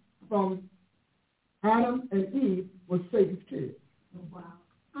firstborn from Adam and Eve was Satan's kid.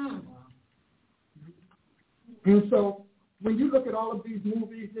 And so when you look at all of these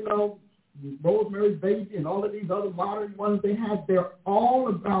movies, you know, Rosemary's Baby and all of these other modern ones they have, they're all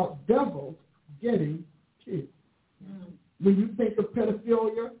about devils getting kids. When you think of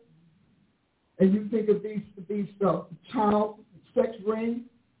pedophilia and you think of these child sex rings,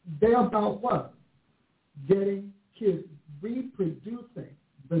 they're about what? Getting kids, reproducing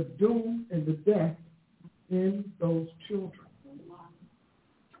the doom and the death in those children,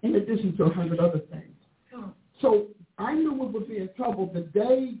 in addition to 100 other things. So I knew we would be in trouble the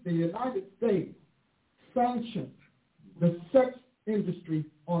day the United States sanctioned the sex industry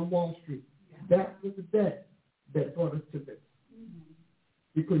on Wall Street. That was the day that brought us to this.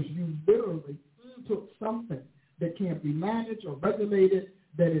 Because you literally took something that can't be managed or regulated,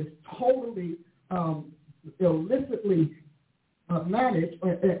 that is totally illicitly managed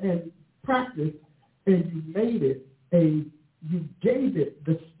and practiced, and you made it you gave it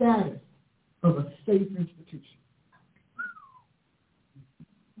the status of a safe institution.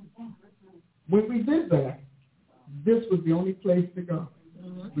 When we did that, this was the only place to go.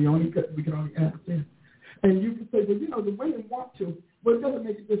 We could only ask in. And you could say, well, you know, the women want to. Well, it doesn't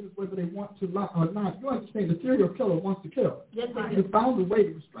make a difference whether they want to or not. You understand the serial killer wants to kill. Yes, they found a way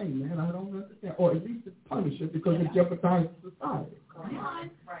to restrain that. I don't understand. Or at least to punish it because it jeopardizes society. Right.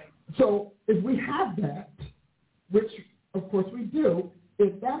 So if we have that, which of course we do,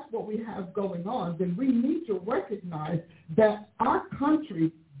 if that's what we have going on, then we need to recognize that our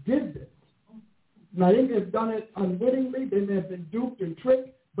country did this. Now, they may have done it unwittingly. They may have been duped and tricked.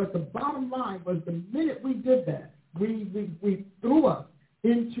 But the bottom line was the minute we did that, we threw us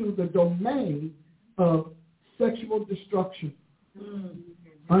into the domain of sexual destruction.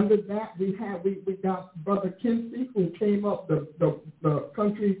 Under that, we got Brother Kinsey, who came up the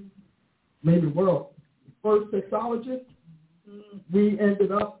country's, maybe the world's first sexologist. We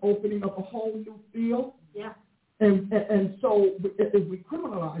ended up opening up a whole new field. Yeah. And so if we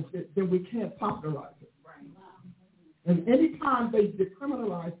criminalize it, then we can't popularize it. Right. And any time they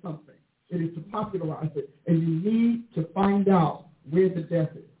decriminalize something, it is to popularize it. And you need to find out where the death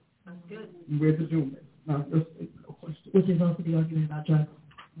is. That's good. And where the doom is. Now, there's no question. Which is also the argument about drugs.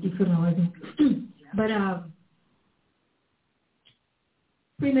 Decriminalizing. But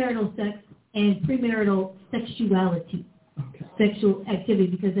premarital sex and premarital sexuality. Okay. Sexual activity,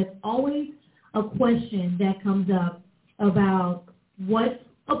 because that's always a question that comes up about what's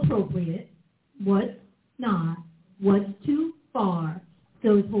appropriate, what's not, what's too far.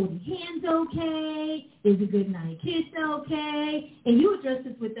 So is holding hands okay? Is a good night kiss okay? And you addressed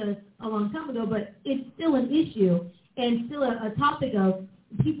this with us a long time ago, but it's still an issue and still a topic of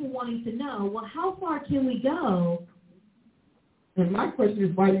people wanting to know, well, how far can we go? And my question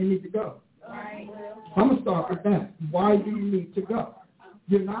is, why do you need to go? Right. I'm going to start with that. Why do you need to go?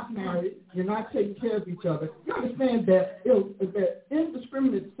 You're not married. You're not taking care of each other. You understand that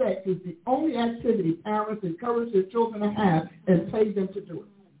indiscriminate sex is the only activity parents encourage their children to have and pay them to do it.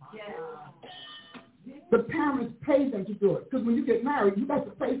 Yeah. The parents pay them to do it. Because when you get married, you have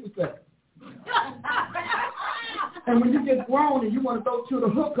to pay for sex. And when you get grown and you want to go to the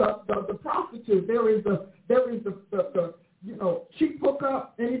hookup, the prostitute, there is the cheap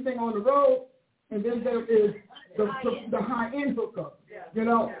hookup, anything on the road, and then there is the high-end hookup,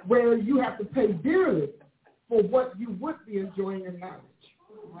 where you have to pay dearly for what you would be enjoying in marriage.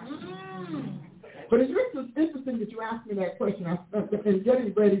 But it's interesting that you asked me that question. And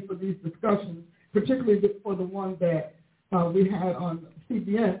getting ready for these discussions, particularly for the one that we had on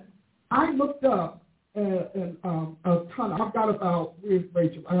CBN, I looked up a ton. I've got about, where's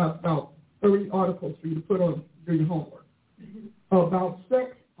Rachel? I have about 30 articles for you to put on do your homework about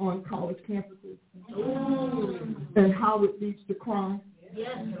sex on college campuses and how it leads to crime.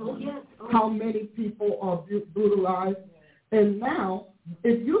 Yes. How many people are brutalized. And now,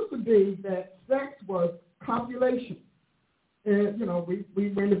 it used to be that sex was copulation. and, we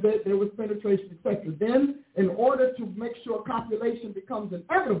went to bed, there was penetration, etc. Then, in order to make sure copulation becomes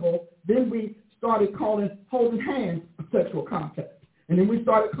inevitable, then we started holding hands sexual contact. And then we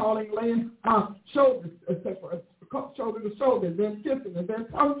started calling laying shoulders, shoulder to shoulder, then kissing, and then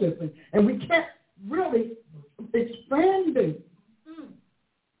tongue kissing. And we kept really expanding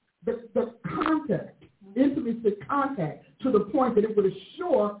the contact, intimacy contact, to the point that it would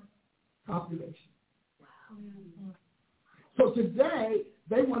assure copulation. So today,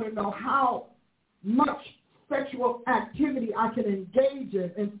 they want to know how much sexual activity I can engage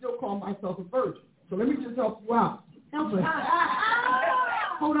in and still call myself a virgin. So let me just help you out. Help us.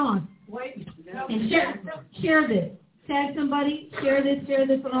 Hold on. Wait. And share this. Tag somebody. Share this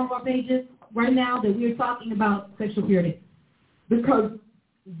on all of our pages right now that we're talking about sexual purity. Because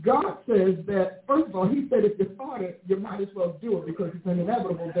God says that, first of all, he said if you thought it, you might as well do it because it's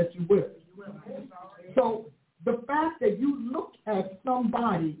inevitable that you will. So the fact that you look at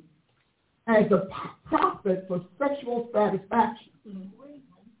somebody as a prophet for sexual satisfaction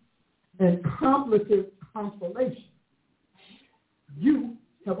and contemplative consolation, you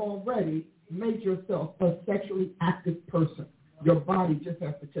have already made yourself a sexually active person. Your body just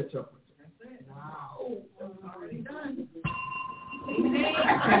has to catch up with it. Wow. Already done.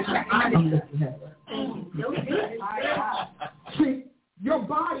 See, your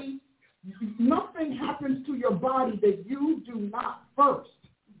body, nothing happens to your body that you do not first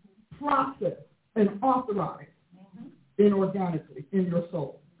process and authorize inorganically in your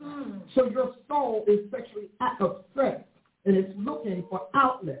soul. So your soul is sexually obsessed, and it's looking for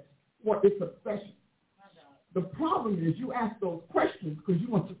outlets for its obsession. The problem is you ask those questions because you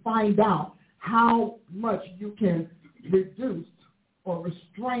want to find out how much you can reduce or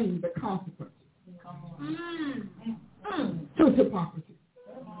restrain the consequences. So it's hypocrisy.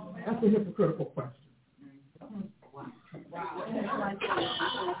 That's a hypocritical question.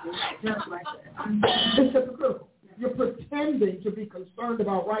 It's hypocritical. You're pretending to be concerned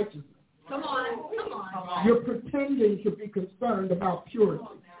about righteousness. Come on. You're pretending to be concerned about purity.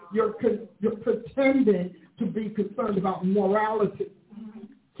 You're pretending to be concerned about morality.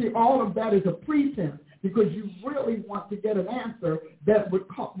 See, all of that is a pretense because you really want to get an answer that would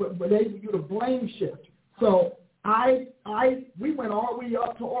enable you to blame shift. So we went all the way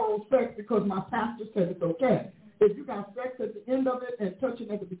up to oral sex because my pastor said it's okay. If you got sex at the end of it and touching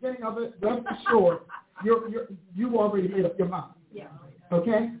at the beginning of it, rest assured, you already made up your mind. Yeah.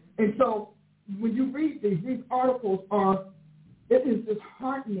 Okay? And so when you read these articles it is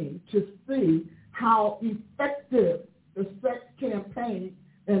disheartening to see how effective the sex campaign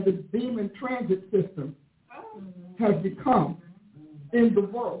and the demon transit system has become in the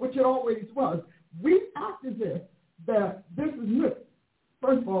world, which it always was. We act as if that this is new.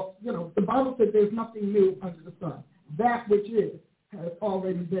 First of all, the Bible said there's nothing new under the sun. That which is has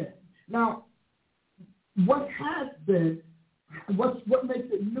already been. Now, what makes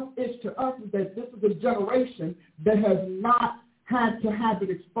it new-ish to us is that this is a generation that has not had to have it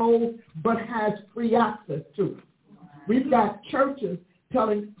exposed, but has free access to it. We've got churches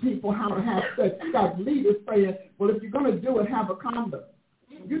telling people how to have sex. We've got leaders saying, well, if you're going to do it, have a condom.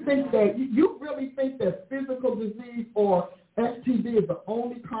 You really think that physical disease or STD is the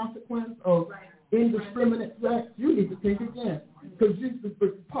only consequence of indiscriminate sex? You need to think again. Because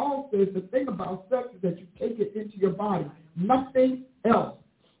Paul says the thing about sex is that you take it into your body. Nothing else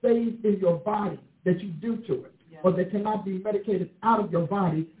stays in your body that you do to it, or that cannot be medicated out of your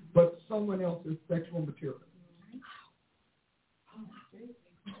body, but someone else's sexual material.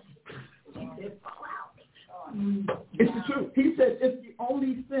 It's the truth. He said it's the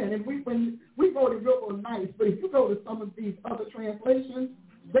only sin. And we wrote it real nice, but if you go to some of these other translations,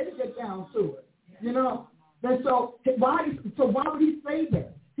 they get down to it. And so why would he say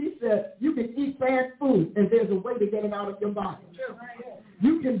that? He said you can eat bad food, and there's a way to get it out of your body.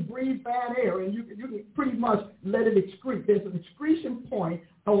 You can breathe bad air, and you can pretty much let it excrete. There's an excretion point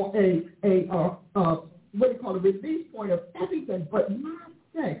or a release point of everything, but not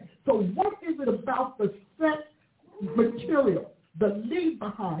sex. So what is it about the sex material, the left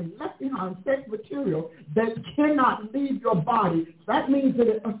behind sex material that cannot leave your body? That means that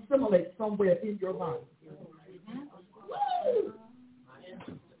it assimilates somewhere in your body.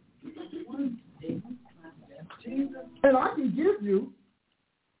 And I can give you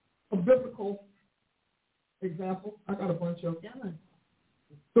a biblical example. I got a bunch of them.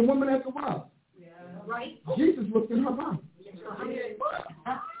 The woman at the well. Yeah. Right. Jesus looked in her body.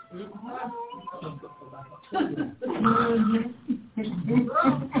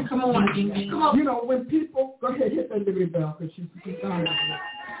 Come on. When people go ahead, hit that Liberty Bell because she's dying over there.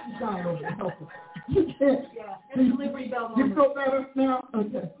 She's dying over there. Help her. You can't. Yeah, that's the Liberty Bell moment. You feel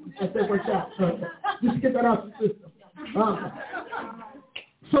Okay. That works out. Okay. Just get that out of the system.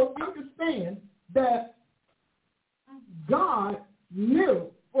 So understand that God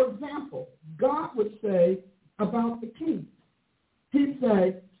knew, for example, God would say about the king. He'd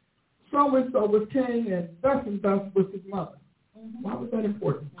say, so-and-so was king and thus was his mother. Why was that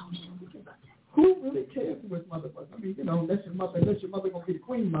important? Who really cares who his mother was? I mean, unless your mother going to be the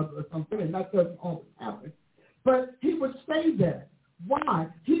queen mother or something, and that doesn't always happen. But he would say that. Why?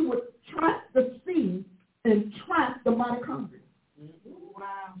 He would track the seed and track the mitochondria.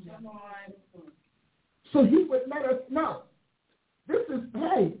 Wow. So he would let us know. This is,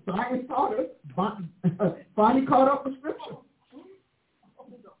 hey, science taught us, finally caught up with Scripture.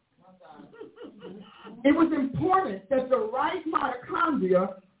 It was important that the right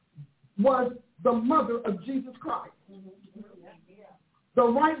mitochondria was the mother of Jesus Christ. The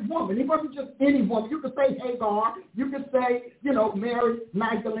right woman. He wasn't just any woman. You could say Hagar. You could say, Mary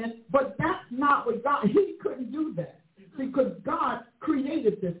Magdalene. But that's not what God, he couldn't do that because God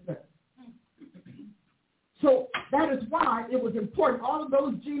created this thing. So that is why it was important. All of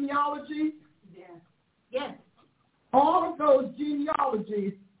those genealogies, yes. All of those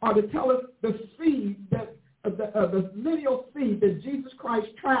genealogies are to tell us the seed that the lineal seed that Jesus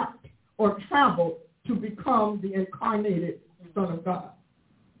Christ trapped or traveled to become the incarnated Son of God.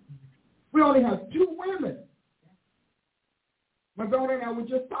 We only have 2 women. My daughter and I were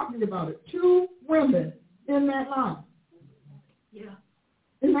just talking about it. 2 women in that line. Yeah.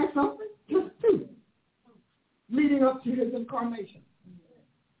 Isn't that something? Just 2. Leading up to his incarnation.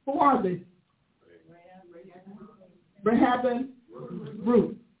 Who are they? Rahab and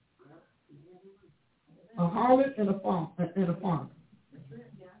Ruth. A harlot and a farmer.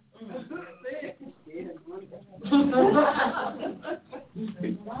 To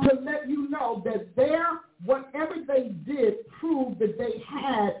let you know that whatever they did proved that they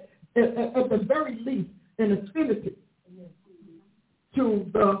had, at the very least, an affinity to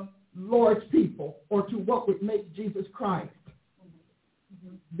the Lord's people or to what would make Jesus Christ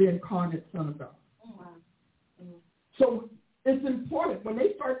the incarnate Son of God. So it's important when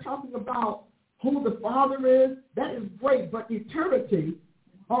they start talking about who the Father is, that is great, but eternity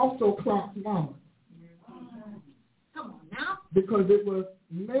also clocks mama. Come on now. Because it was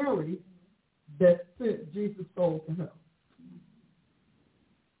Mary that sent Jesus' soul to hell.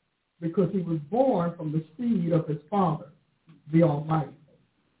 Because he was born from the seed of his Father, the Almighty.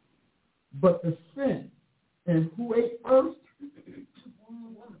 But the sin, and who ate first?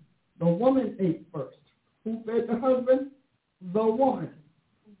 The woman ate first. Who fed the husband? The woman.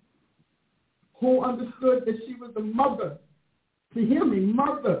 Who understood that she was the mother? To hear me,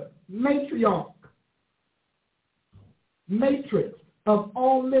 mother, matriarch, matrix of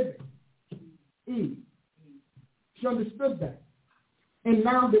all living. Eve. She understood that. And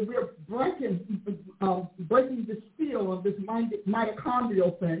now that we're breaking the seal of this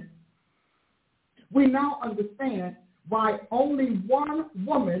mitochondrial thing, we now understand why only one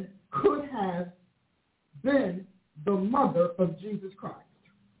woman could have been the mother of Jesus Christ.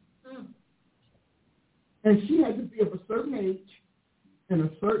 And she had to be of a certain age and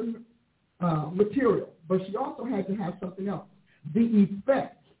a certain material. But she also had to have something else. The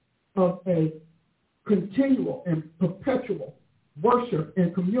effect of a continual and perpetual worship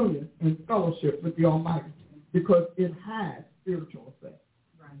and communion and fellowship with the Almighty, because it has spiritual effects.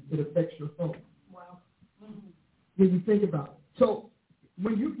 Right. It affects your soul. Wow. When you think about it. So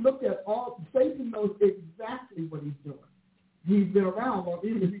when you look at Satan knows exactly what he's doing. He's been around, or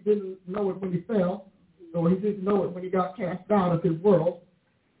even if he didn't know it when he fell, or he didn't know it when he got cast out of his world,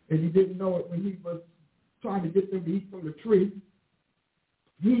 and he didn't know it when he was trying to get them to eat from the tree.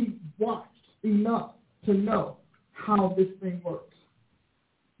 He watched enough to know how this thing works.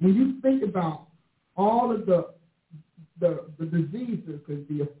 When you think about all of the diseases and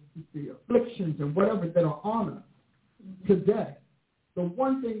the afflictions and whatever that are on us today, the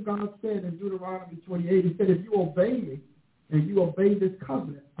one thing God said in Deuteronomy 28, he said, if you obey me and you obey this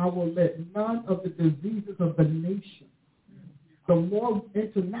covenant, I will let none of the diseases of the nation. The more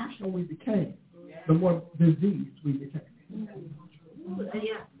international we became, the more diseased we became.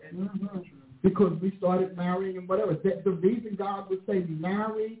 Because we started marrying and whatever. The reason God would say,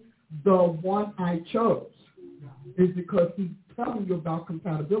 marry the one I chose, is because he's telling you about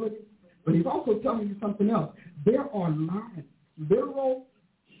compatibility, but he's also telling you something else. There are lines, literal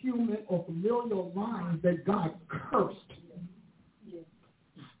human or familial lines that God cursed.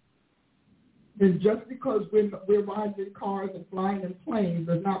 And just because we're riding in cars and flying in planes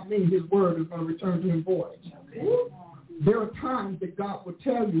does not mean his word is going to return to him void. There are times that God will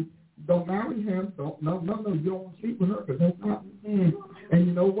tell you, Don't marry him. No, you don't want to sleep with her because that's not. And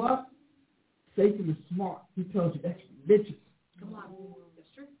you know what? Satan is smart. He tells you that's religious. Come on. That's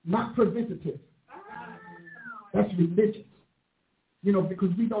true. Not preventative. That's religious. You know, because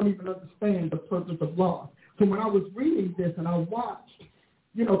we don't even understand the purpose of law. So when I was reading this and I watched,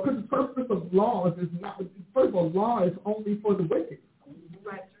 you know, because the purpose of laws is not, first of all, law is only for the wicked.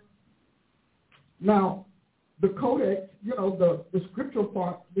 Right. Now, the codex, you know, the scriptural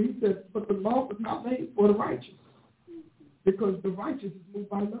part, he said, but the law was not made for the righteous, because the righteous is moved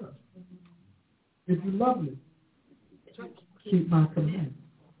by love. If you love me, keep my commandments.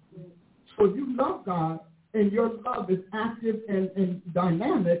 So if you love God and your love is active and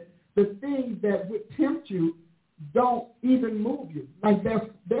dynamic, the things that would tempt you don't even move you. Like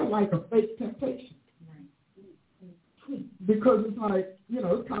they're like a fake temptation. Because it's like, you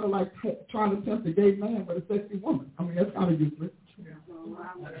know, it's kind of like trying to tempt a gay man with a sexy woman. I mean, that's kind of useless.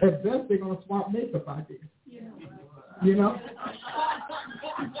 At best, they're going to swap makeup ideas. You know?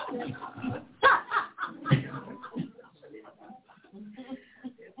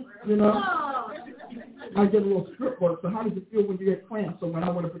 You know? I get a little script work, so how does it feel when you get cramps? So when I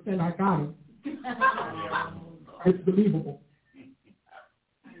want to pretend I got him, it's believable.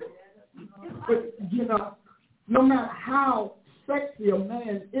 But, you know, no matter how sexy a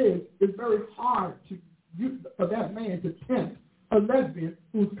man is, it's very hard for that man to tempt a lesbian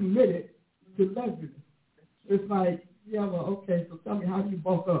who's committed to lesbianism. It's like, yeah, well, okay, so tell me, how do you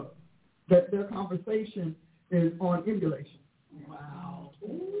bulk up? That their conversation is on emulation. Wow.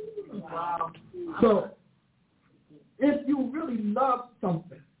 Wow. So if you really love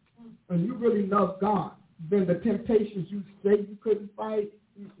something and you really love God, then the temptations you say you couldn't fight,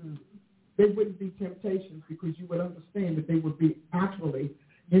 they wouldn't be temptations, because you would understand that they would be actually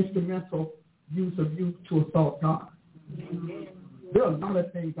instrumental use of you to assault God. There are a lot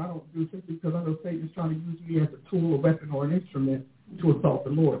of things I don't do simply because I know Satan is trying to use me as a tool, a weapon, or an instrument to assault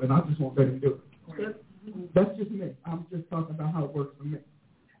the Lord, and I just won't let him do it. That's just me. I'm just talking about how it works for me.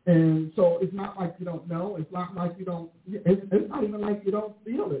 And so it's not like you don't know. It's not like you don't. It's not even like you don't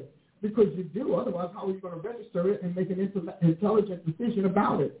feel it, because you do. Otherwise, how are you going to register it and make an intelligent decision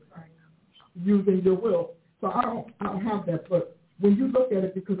about it using your will? So I don't have that. But when you look at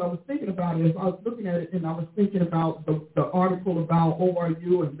it, because I was thinking about it, as I was looking at it, and I was thinking about the article about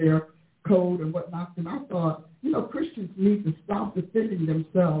ORU and their code and whatnot, and I thought, you know, Christians need to stop defending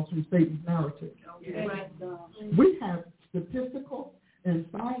themselves from Satan's narrative. We have statistical and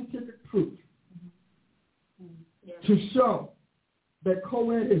scientific proof to show that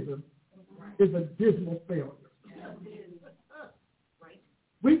co-edism is a dismal failure.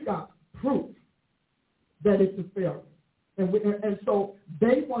 We've got proof that it's a failure. And so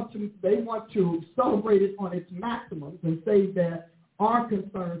they want to celebrate it on its maximums and say that our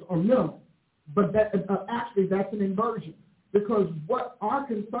concerns are minimal. But that actually that's an inversion, because what our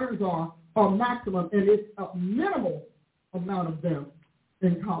concerns are maximum, and it's a minimal amount of them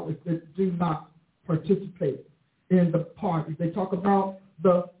in college that do not participate in the parties. They talk about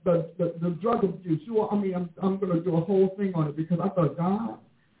the drug abuse. I'm going to do a whole thing on it, because I thought, God,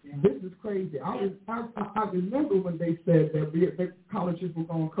 this is crazy. I remember when they said that colleges were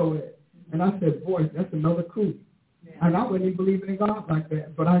going co-ed, and I said, boy, that's another coup. And I wasn't even believing in God like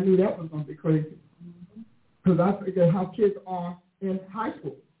that, but I knew that was going to be crazy, because I figured how kids are in high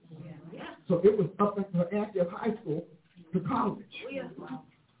school. So it was up in the ante of high school to college.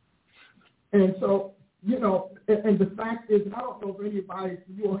 And so, you know, and the fact is, and I don't know if anybody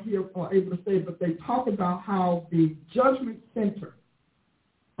you all here are able to say, but they talk about how the judgment center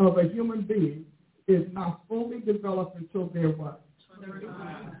of a human being is not fully developed until they're what?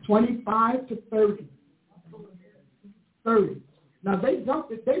 25 to 30. 30. Now they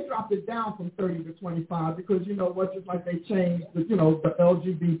dropped it down from 30 to 25, because you know what, just like they changed the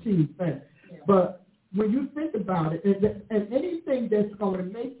LGBT thing. But when you think about it, and anything that's going to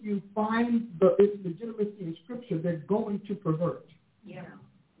make you find its legitimacy in Scripture, they're going to pervert. Yeah.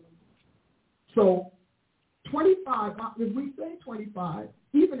 So 25, if we say 25,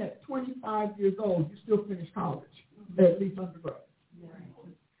 even at 25 years old, you still finish college, at least undergrad.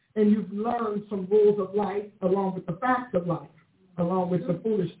 And you've learned some rules of life along with the facts of life, along with the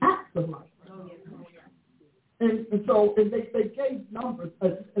foolish acts of life. And so they gave numbers.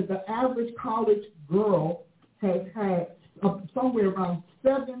 The average college girl has had somewhere around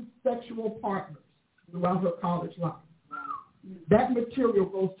 7 sexual partners throughout her college life. That material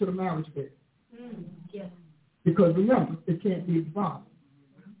goes to the marriage bed. Because remember, it can't leave the body.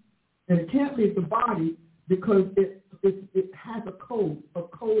 And it can't leave the body because it has a code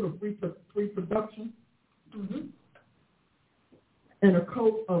of reproduction. and a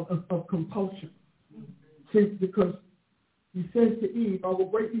code of compulsion. See, because he says to Eve, I will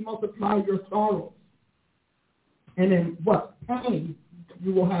greatly multiply your sorrows. And in what? Pain,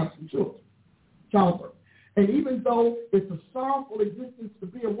 you will have some children. Childbirth. And even though it's a sorrowful existence to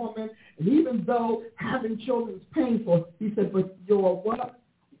be a woman, and even though having children is painful, he said, but your what?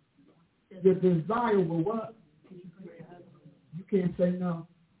 Your desire will what? You can't say no.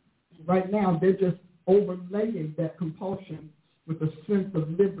 Right now, they're just overlaying that compulsion with a sense of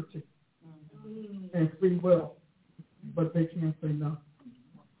liberty and free will, but they can't say no.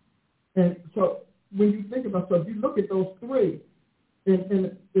 And so when you think about, so if you look at those three,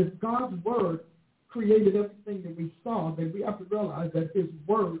 and if God's word created everything that we saw, then we have to realize that his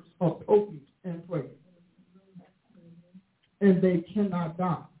words are potent and present. And they cannot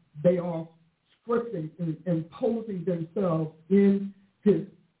die. They are scripting and imposing themselves in his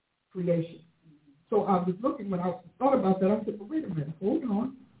creation. So I was looking, when I thought about that, I said, well, wait a minute, hold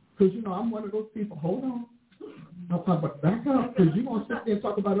on. Because, I'm one of those people, hold on. I'll talk about back up, because you're going to sit there and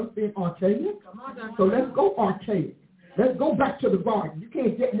talk about us being archaic. So let's go archaic. Let's go back to the garden. You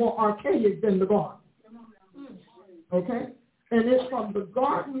can't get more archaic than the garden. Okay? And it's from the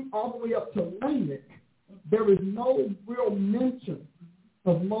garden all the way up to Lamech, there is no real mention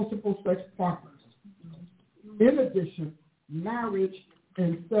of multiple sex partners. In addition, marriage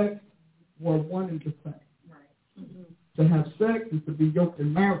and sex were one and the same. Right. To have sex is to be yoked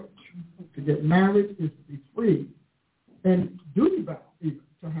in marriage. To get married is to be free. And duty bound even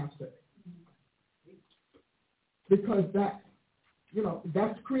to have sex. Because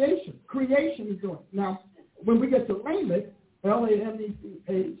that's creation. Creation is doing. Now, when we get to Lamech, Lamech,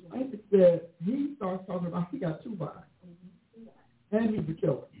 Lamech said, he starts talking about he got two wives. And he's a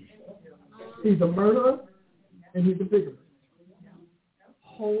killer. He's a murderer and he's a bigamist.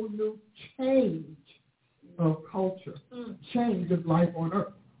 Whole new change of culture, change of life on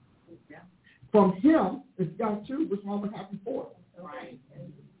earth. From him, if God two, what's wrong with having four? Right.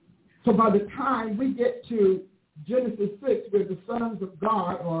 So by the time we get to Genesis 6, where the sons of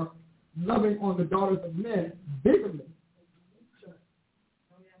God are loving on the daughters of men, bigamy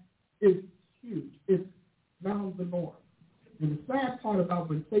is huge. It's now the norm. And the sad part about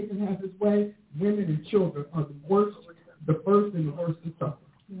when Satan has his way, women and children are the worst, the first and the worst to suffer.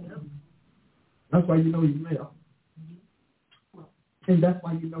 That's why you know he's male. And that's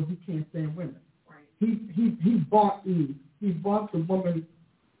why you know he can't stand women. He bought Eve. He bought the woman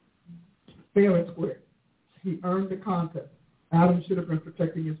fair and square. He earned the contest. Adam should have been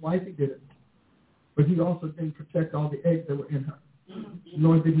protecting his wife. He didn't. But he also didn't protect all the eggs that were in her.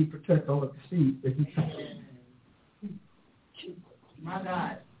 Nor did he protect all of the seeds that he touched. My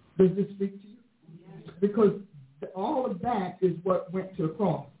God. Does this speak to you? Because all of that is what went to the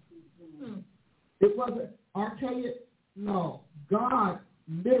cross. It wasn't archaic. No. God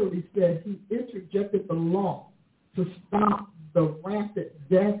literally said he interjected the law to stop the rampant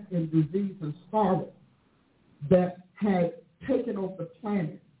death and disease and sorrow that had taken over the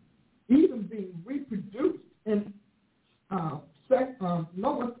planet, even being reproduced in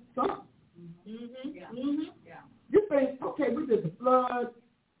Noah's son. You think, okay, we did the flood,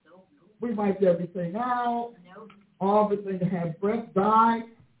 we wiped everything out, all the things that had breath died,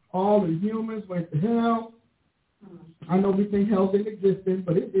 all the humans went to hell. I know we think hell didn't exist,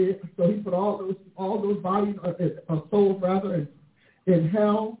 but it did. So he put all those bodies, souls rather, in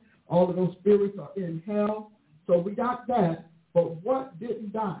hell. All of those spirits are in hell. So we got that. But what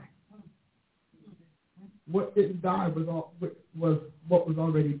didn't die? What didn't die was what was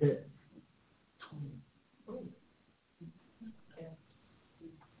already dead.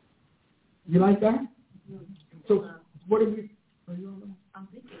 You like that? So what do we? Are you on? I'm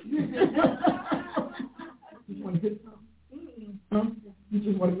thinking. You want to hit something? Huh? You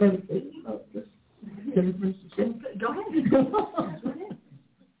just want to meditate? Can we finish the show? Go ahead.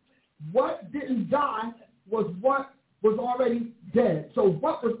 What didn't die was what was already dead. So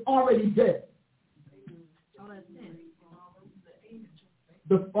what was already dead?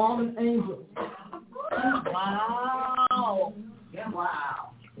 The fallen angels. Wow. Yeah,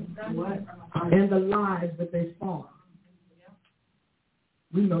 wow. And the lies that they spawned.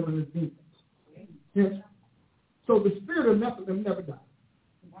 We know them as demons. Yes. So the spirit of Nephilim never died.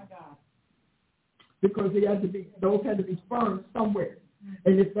 My God. Because those had to be sperm somewhere.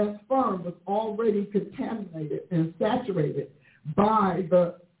 And if that sperm was already contaminated and saturated by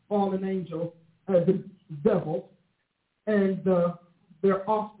the fallen angel, the devil, and their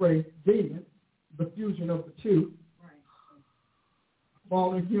offspring, demons, the fusion of the two, right.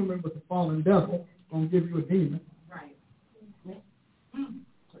 Fallen human with the fallen devil, going to give you a demon. Right.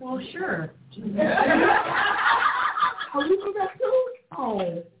 Well, sure. Oh, you know that too?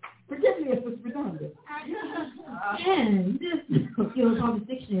 Oh, forgive me if it's redundant. And if you're a Proverbs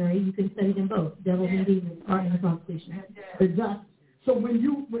dictionary, you can study them both. Devils and demons are in the Proverbs dictionary. Exactly. So when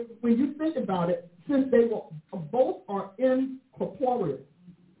you think about it, since they were both are incorporeal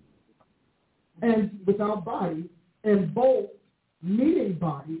and without body, and both needing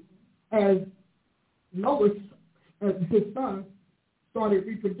body, as Noah, as his sons started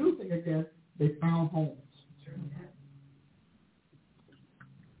reproducing again, they found homes.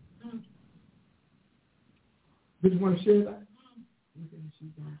 Did you want to share that?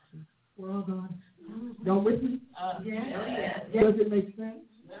 We're all gone. Y'all with me? Yeah. Does it make sense?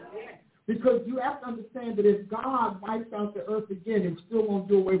 Because you have to understand that if God wipes out the earth again, it still won't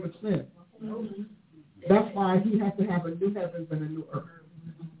do away with sin. That's why he has to have a new heavens and a new earth.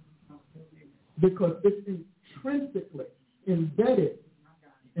 Because it's intrinsically embedded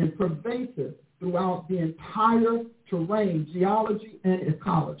and pervasive throughout the entire terrain, geology and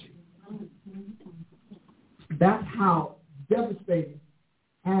ecology. That's how devastating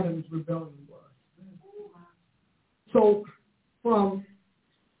Adam's rebellion was. So from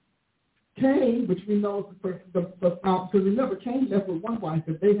Cain, which we know, because remember, Cain left with one wife.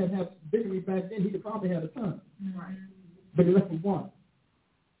 If they had bigamy back then, he could probably had a ton. Right. But he left with one.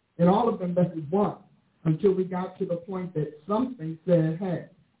 And all of them left with one until we got to the point that something said, hey,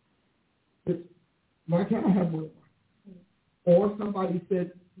 why can't I have more than one? Or somebody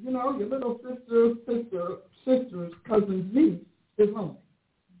said, you know, your little sister's cousin's niece is lonely.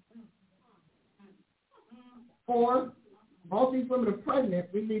 Or all these women are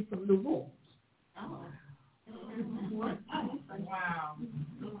pregnant, we need some new wombs. Wow.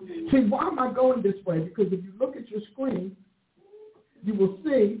 See, why am I going this way? Because if you look at your screen, you will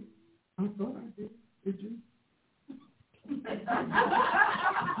see, I thought I did. Did you?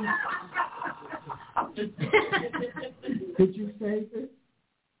 Did you save it?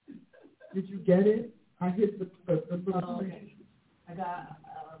 Did you get it? I hit the little thing. I got.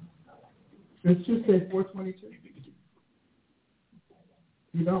 It should say 422.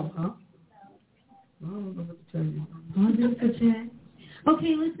 You don't, huh? I don't know what to tell you.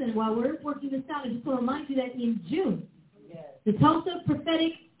 Okay, listen, while we're working this out, I just want to remind you that in June, the Tulsa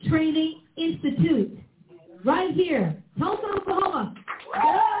Prophetic Training Institute, right here, Tulsa, Oklahoma.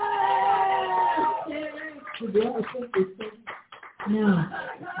 No.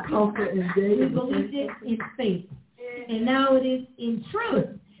 Tulsa and We believed it in faith, and now it is in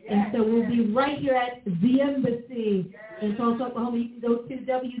truth. And so we'll be right here at the embassy in Tulsa, Oklahoma. You can go to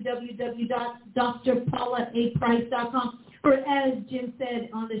www.drpaulaprice.com, or as Jim said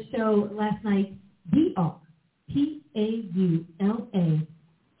on the show last night, DrPaulaPrice,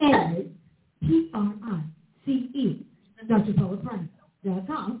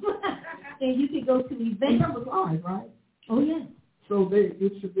 drpaulaprice.com. And you can go to events. That was live, right? Oh, yes. So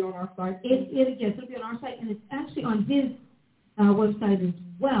it should be on our site? Yes, it'll be on our site, and it's actually on his website as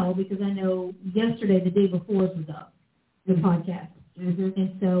well, because I know yesterday, the day before, it was up, the podcast. Mm-hmm.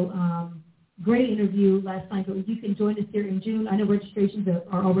 And so, great interview last night, but you can join us here in June. I know registrations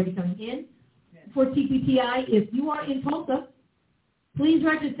are already coming in for TPTI. If you are in Tulsa, please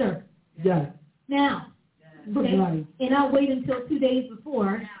register. Yes. Now. Okay? Right. And not wait until 2 days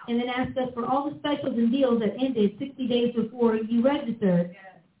before, and then ask us for all the specials and deals that ended 60 days before you registered.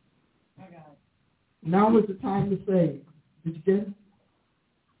 Yes. I got it. Now is the time to save. Did you get it?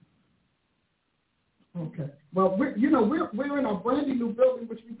 Okay. Well, we're in a brand new building,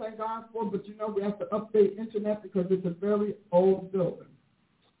 which we thank God for, but we have to update internet because it's a very old building.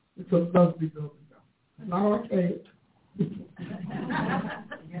 It's a lovely building, though. It's not archaic,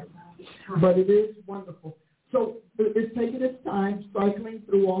 but it is wonderful. So it's taking its time cycling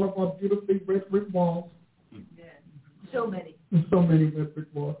through all of our beautifully red brick walls. Yeah. So many red brick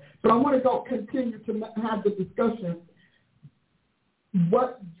walls. But I want to continue to have the discussion.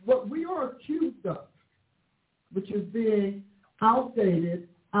 What we are accused of, which is being outdated,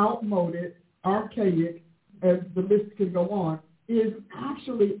 outmoded, archaic, as the list can go on, is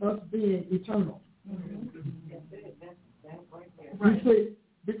actually us being eternal. Mm-hmm. You see,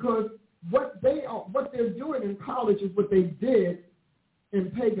 because what they're doing in college is what they did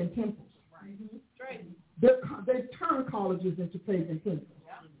in pagan temples. Right. They turn colleges into pagan temples.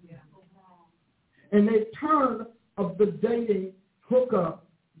 Yeah. And they turn of the dating hookup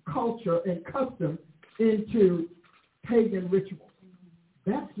culture and custom into pagan rituals.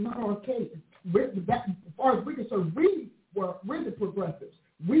 That's not archaic. As far as we're concerned, we're the progressives.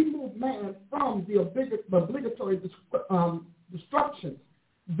 We moved man from the obligatory destructions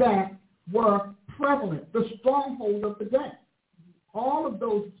that were prevalent, the stronghold of the day. All of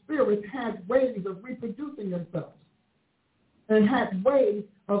those spirits had ways of reproducing themselves. and had ways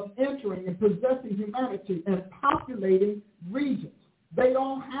of entering and possessing humanity and populating regions. They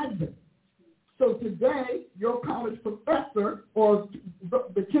all had them. So today, your college professor, or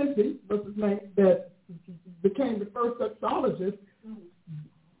McKenzie, what's his name, that became the first sexologist,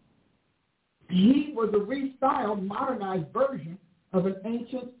 he was a restyled, modernized version of an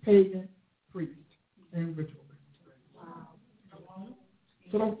ancient pagan priest and ritualist.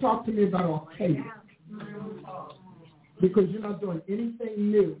 So don't talk to me about archaic, because you're not doing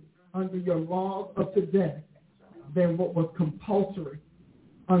anything new under your laws of today than what was compulsory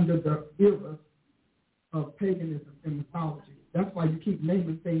under the era of paganism and mythology. That's why you keep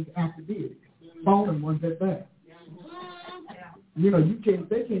naming things after deities, fallen ones at that. You know, they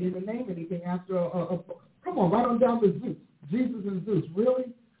can't even name anything after come on, right on down to Zeus. Jesus and Zeus. Really?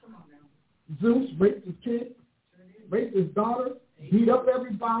 Zeus raped his kids, raped his daughter, beat up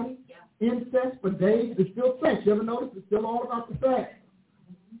everybody, incest for days. It's still sex. You ever notice? It's still all about the sex.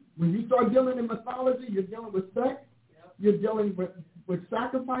 When you start dealing in mythology, you're dealing with sex. You're dealing with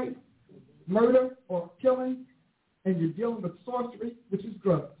sacrifice, murder or killing, and you're dealing with sorcery, which is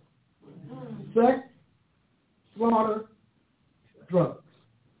drugs. Sex, slaughter, drugs.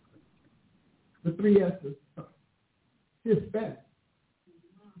 The 3 S's. Hispanic.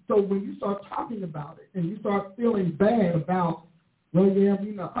 So when you start talking about it and you start feeling bad about, well, yeah,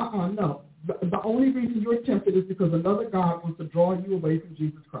 you know, no. The only reason you're tempted is because another God wants to draw you away from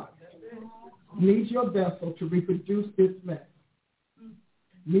Jesus Christ. Needs your vessel to reproduce its mess.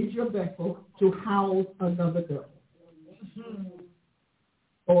 Needs your vessel to house another devil.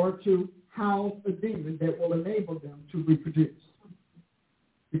 Or to house a demon that will enable them to reproduce.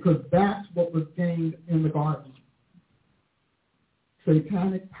 Because that's what was gained in the garden.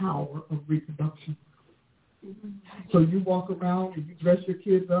 Satanic power of reproduction. So you walk around and you dress your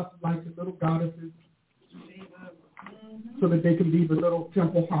kids up like the little goddesses so that they can be the little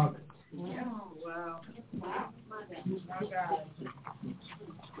temple harlots.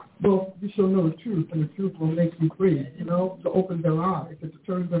 Well, you shall know the truth, and the truth will make you free, you know, to open their eyes and to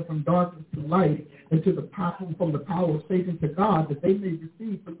turn them from darkness to light and to the power, from the power of Satan to God, that they may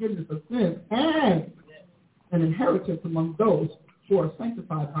receive forgiveness of sins and an inheritance among those who are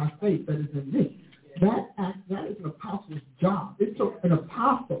sanctified by faith that is in me. That is an apostle's job. It took an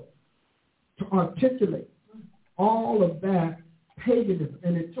apostle to articulate all of that paganism,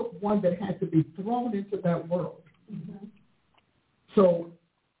 and it took one that had to be thrown into that world. So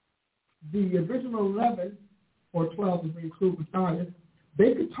the original 11 or 12, as we include Messiah,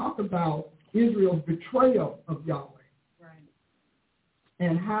 they could talk about Israel's betrayal of Yahweh,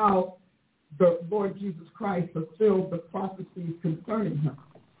 and how the Lord Jesus Christ fulfilled the prophecies concerning him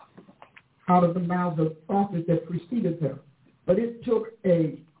out of the mouths of prophets that preceded them. But it took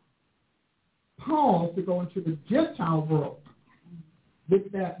a Paul to go into the Gentile world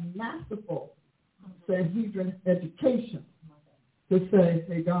with that masterful Sanhedrin education to say,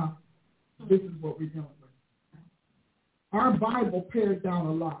 hey, God, this is what we're dealing with. Our Bible pared down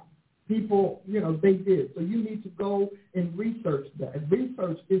a lot. People, you know, they did. So you need to go and research that.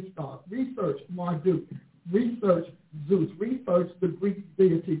 Research Ishtar. Research Marduk. Research Zeus. Research the Greek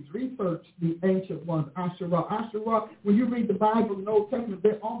deities. Research the ancient ones, Asherah. Asherah, when you read the Bible in the Old Testament,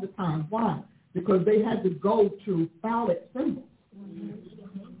 they're all the time. Why? Because they had to go to phallic symbols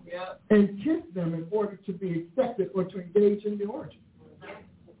and kiss them in order to be accepted or to engage in the origin.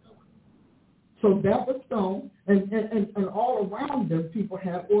 So that was stone, and all around them, people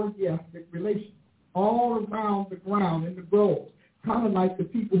had orgiastic relations. All around the ground in the groves. Kind of like the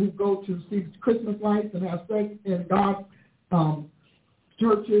people who go to see Christmas lights and have sex in God's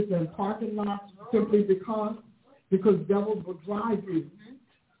churches and parking lots simply because devils will drive you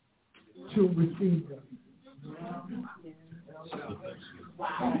to receive them.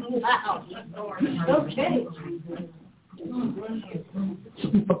 Wow. Okay.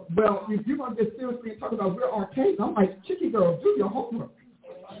 Well, if you're going to get seriously and talk about we're archaic, I'm like, chicky girl, do your homework.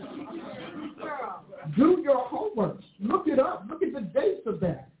 Do your homework. Look it up. Look at the dates of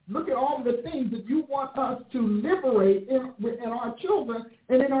that. Look at all the things that you want us to liberate in our children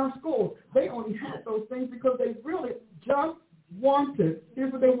and in our schools. They only had those things because they really just wanted,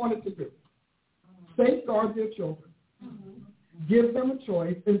 here's what they wanted to do. Safeguard their children. Give them a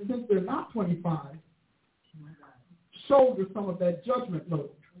choice. And since they're not 25, shoulder some of that judgment load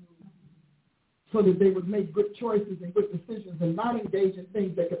so that they would make good choices and good decisions and not engage in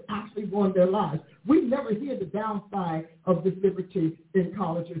things that could actually ruin their lives. We never hear the downside of this liberty in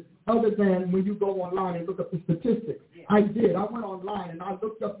colleges other than when you go online and look up the statistics. I did. I went online and I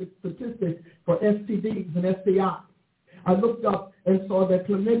looked up the statistics for STDs and STIs. I looked up and saw that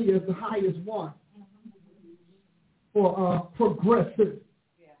chlamydia is the highest one. for a progressive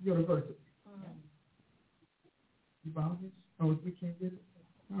university. You bought it? Oh, we can't get it?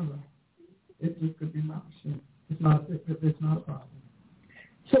 All right. It just could be my machine. It's not a problem.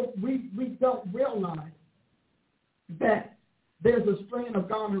 So we don't realize that there's a strain of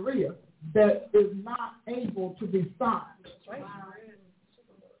gonorrhea that is not able to be stopped.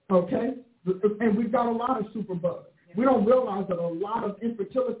 Okay? And we've got a lot of superbugs. We don't realize that a lot of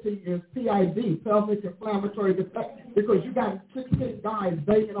infertility is PID, pelvic inflammatory defect, because you got 16 guys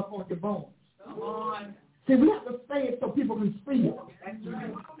banging up on your bones. Come on. See, we have to say it so people can see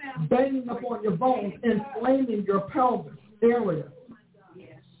it. Banging up on your bones, inflaming your pelvis area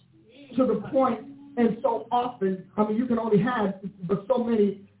to the point, and so often, I mean, you can only have but so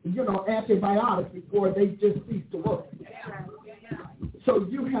many, antibiotics before they just cease to work. So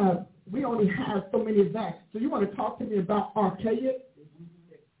we only have so many of that. So you want to talk to me about archaic?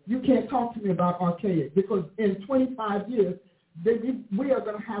 You can't talk to me about archaic, because in 25 years, we are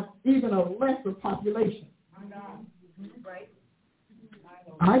going to have even a lesser population.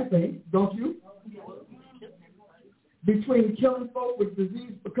 I think, don't you? Between killing folk with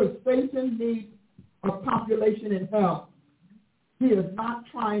disease, because Satan needs a population in hell. He is not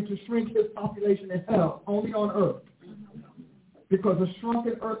trying to shrink his population in hell, only on earth. Because a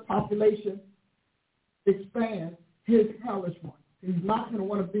shrunken earth population expands his hellish one. He's not going to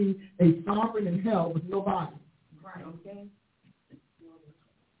want to be a sovereign in hell with nobody. Right. Okay.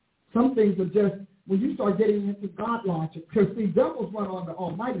 Some things are just, when you start getting into God launching, because see, devils run on the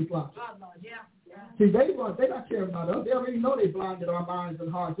Almighty's launch. See, they're not caring about us. They already know they blinded our minds and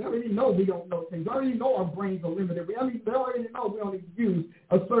hearts. They already know we don't know things. They already know our brains are limited. They already know we only use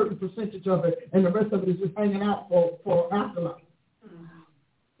a certain percentage of it, and the rest of it is just hanging out for afterlife.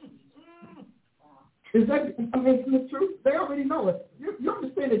 Is the truth? They already know it. You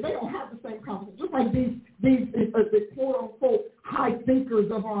understand that they don't have the same conversation. Just like these quote-unquote high thinkers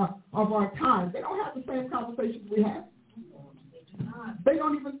of our time, they don't have the same conversations we have. They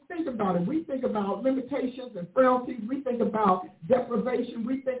don't even think about it. We think about limitations and frailties. We think about deprivation.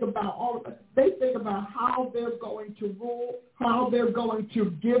 We think about all of it. They think about how they're going to rule, how they're going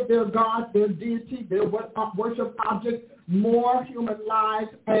to give their God, their deity, their worship objects, more human lives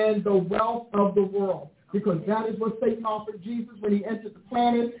and the wealth of the world. Because that is what Satan offered Jesus when he entered the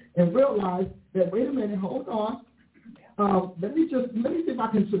planet and realized that, wait a minute, hold on. Let me see if I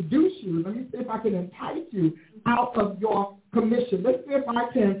can seduce you. Let me see if I can entice you out of your commission. Let's see if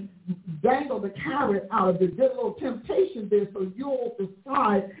I can dangle the carrot out of it. Get a little temptation there so you'll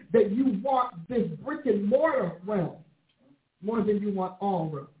decide that you want this brick and mortar realm more than you want all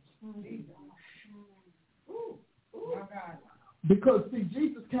realms. Because, see,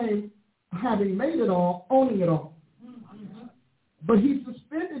 Jesus came having made it all, owning it all. But he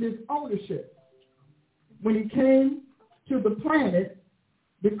suspended his ownership when he came to the planet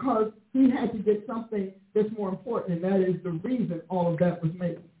because he had to get something that's more important, and that is the reason all of that was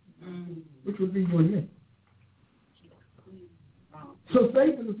made, which would be you and me. So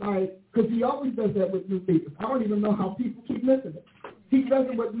Satan is like, because he always does that with new leaders. I don't even know how people keep missing it. He does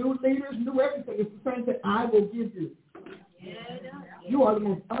it with new leaders, new everything. It's the same thing. I will give you. You are the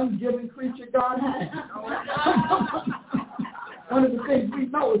most ungiving creature God has. One of the things we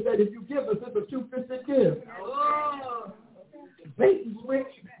know is that if you give us, it's a 250 give. Satan's witch,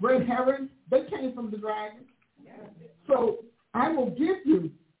 red herring, they came from the dragon. So I will give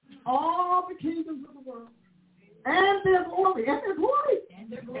you all the kingdoms of the world and their glory.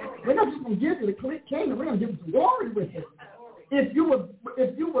 We're not just going to give you the kingdom. We're going to give you glory with it. If you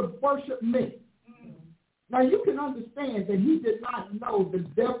would worship me. Now you can understand that he did not know the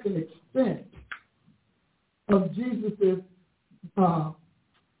depth and extent of Jesus'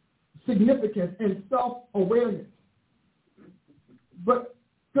 significance and self-awareness. But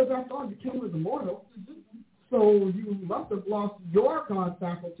because after all, you came as a mortal, so you must have lost your God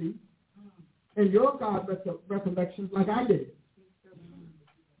faculty and your God recollections like I did.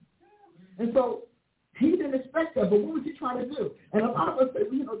 And so he didn't expect that, but what was he trying to do? And a lot of us say,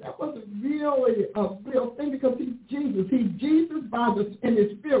 that wasn't really a real thing because he's Jesus. He's Jesus in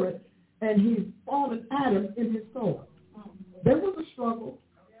his spirit, and he's fallen Adam in his soul. There was a struggle,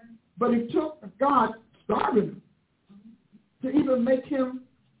 but it took God starving him to even make him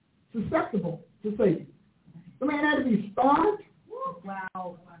susceptible to Satan. The man had to be starved,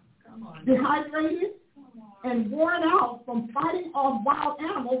 dehydrated, and worn out from fighting off wild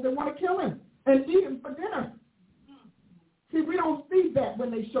animals that want to kill him and eat him for dinner. See, we don't see that when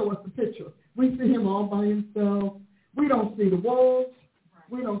they show us the picture. We see him all by himself. We don't see the wolves.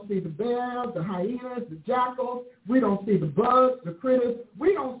 We don't see the bears, the hyenas, the jackals. We don't see the bugs, the critters.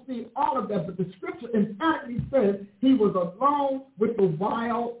 We don't see all of that. But the scripture emphatically says he was alone with the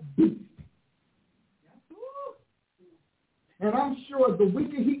wild beast. And I'm sure the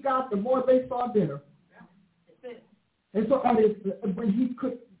weaker he got, the more they saw dinner. And so when he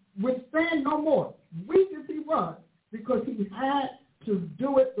could withstand no more, weak as he was, because he had to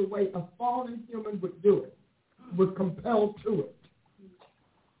do it the way a fallen human would do it, was compelled to it.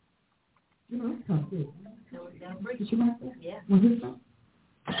 You know, that's kind of good. Did you like that? Yeah. Want this one?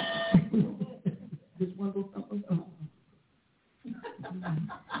 Just one little something?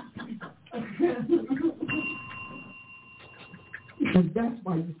 And that's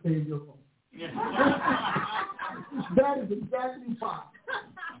why you stay in your room. That is exactly why.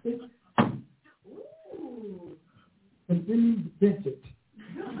 Ooh. And then you bent it.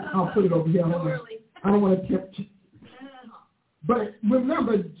 I'll put it over here. I don't want to tempt you. But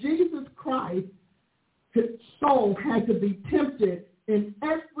remember, Jesus Christ, his soul had to be tempted in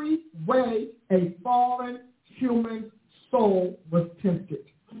every way a fallen human soul was tempted.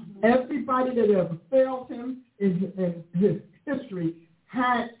 Everybody that ever failed him in his history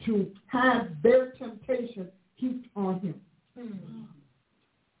had to have their temptation heaped on him.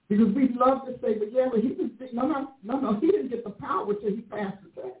 Because we love to say, but he was, no, he didn't get the power until he passed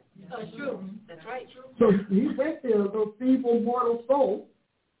the test. That's true. That's right. So he went there, those feeble mortal soul,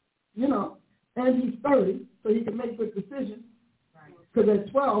 and he's 30, so he can make good decisions. Because at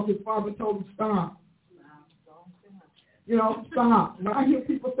 12, his father told him, stop. Stop. Now, I hear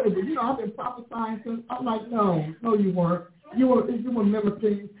people say, I've been prophesying since. I'm like, no, you weren't. You were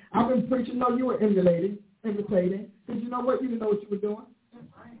mimicking. I've been preaching. No, you were imitating. Because you know what? You didn't know what you were doing.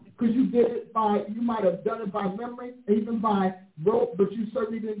 Because you did it you might have done it by memory, even by rote, but you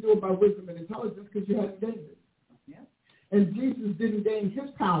certainly didn't do it by wisdom and intelligence because you hadn't gained it. Yeah. And Jesus didn't gain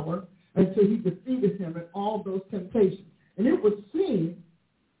his power until he defeated him in all those temptations. And it would seem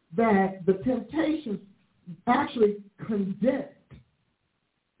that the temptations actually condensed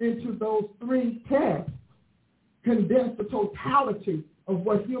into those 3 tests, condensed the totality of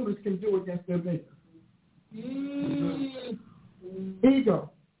what humans can do against their maker.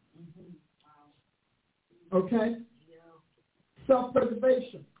 Ego. Okay?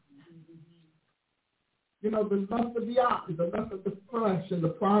 Self-preservation. The lust of the eye, the lust of the flesh, and the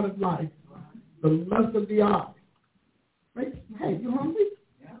pride of life. The lust of the eye. Hey, you hungry?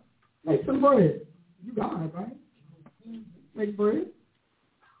 Yeah. Make some bread. You got it, right? Make bread.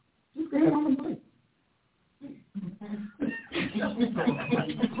 Just go ahead on the plate.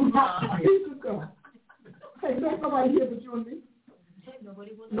 Hey, there's nobody here but you and me.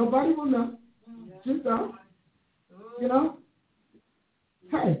 Nobody will know. Just us.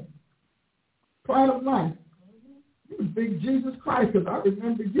 Hey, pride of life. You was big Jesus Christ, because I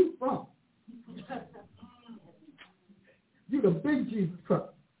remember you from. You the big Jesus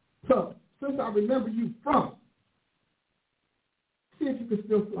Christ. So, since I remember you from, see if you can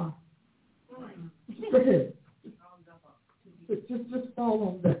still fly. Just go ahead. Just fall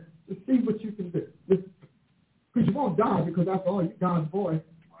on that. Just see what you can do. Because you won't die, because after all, you're God's boy.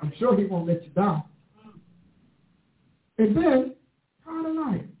 I'm sure he won't let you die. And then, pride of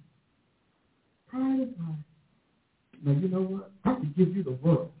life. Pride of life. Now, you know what? I could give you the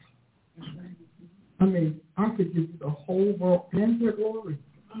world. I could give you the whole world and their glory.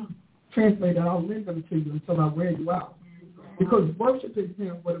 Translated, I'll lend them to you until I wear you out. Because worshiping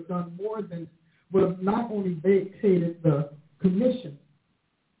him would have not only vacated the commission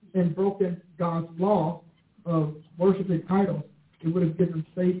and broken God's law of worshiping idols, it would have given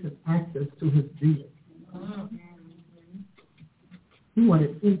Satan access to his deity. He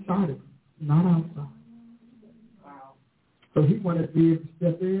wanted inside of him, not outside. Wow. So he wanted to be able to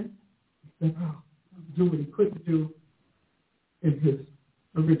step in, step out, do what he couldn't do in his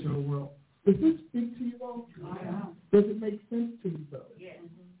original world. Does this speak to you all? Yeah. Does it make sense to you, though? Yeah.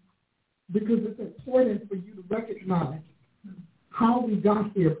 Because it's important for you to recognize how we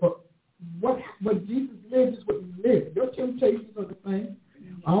got here, but what Jesus lived is what he lived. Your temptations are the same.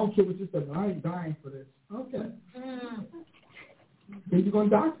 I don't care what you said, but I ain't dying for this. Okay. Then you're going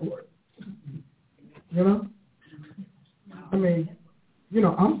to die for it.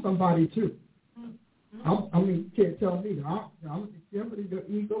 I'm somebody too. You can't tell me. The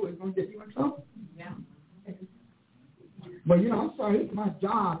ego is going to get you in trouble. Yeah. But, I'm sorry, it's my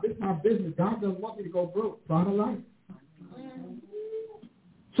job. It's my business. God doesn't want me to go broke. Pride of life.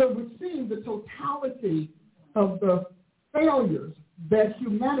 So we're seeing the totality of the failures that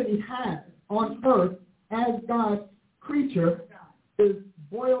humanity has on earth as God's creature is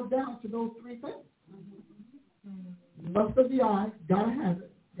boiled down to those 3 things. Lust of the eye, gotta have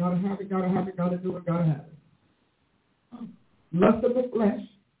it. Gotta have it, gotta have it, gotta do it, gotta have it. Lust of the flesh,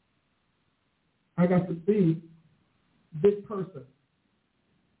 I got to be this person.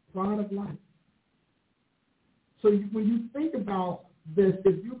 Pride of life. So when you think about this,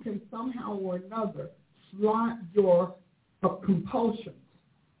 if you can somehow or another slot your compulsions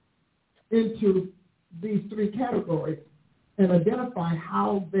into these three categories and identify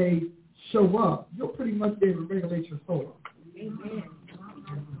how they show up, you'll pretty much be able to regulate your soul. Amen.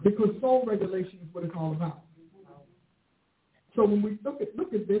 Because soul regulation is what it's all about. So when we look at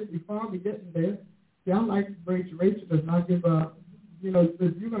this, we finally getting there. See, I like Rachel. Rachel does not give up. You know,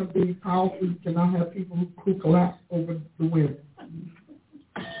 if you're going to be powerful, you cannot have people who collapse over the wind.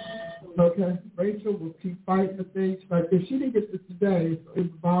 Okay? Rachel will keep fighting the things. Like, if she didn't get this today, it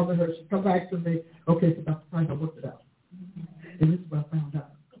would bother her. She'd come back to me, okay, so Dr. Price, I worked it out. And this is what I found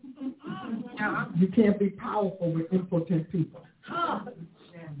out. You can't be powerful with impotent people.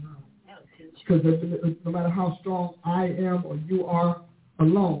 Because no matter how strong I am or you are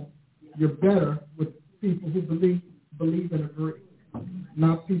alone, you're better with people who believe and agree.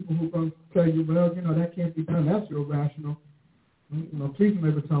 Not people who are going to tell you, well, you know, that can't be done. That's irrational. You know, please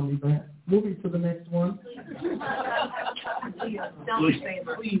never tell me that. Moving to the next one.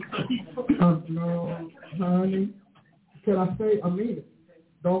 No, honey. Can I say? I mean it.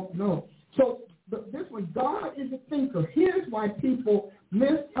 Don't know. So this one, God is a thinker. Here's why people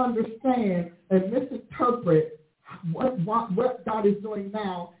misunderstand and misinterpret what God is doing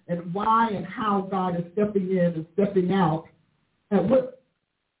now and why and how God is stepping in and stepping out at will.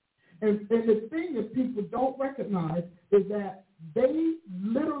 And the thing that people don't recognize is that they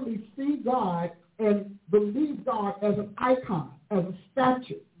literally see God and believe God as an icon, as a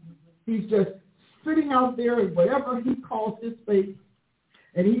statue. He's just sitting out there in whatever he calls his space,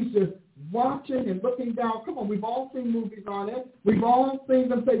 and he's just watching and looking down. Come on, we've all seen movies on it. We've all seen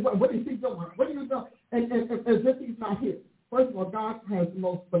them say, what is he doing? What are you doing? And as if he's not here. First of all, God has the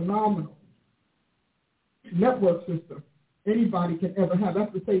most phenomenal network system anybody can ever have.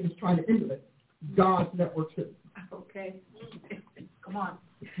 That's what Satan's trying to emulate, God's network system. Okay. Come on.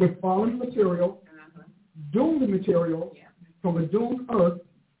 With fallen material, doomed material, from a doomed earth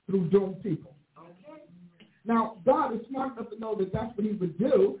through doomed people. Okay. Now, God is smart enough to know that that's what he would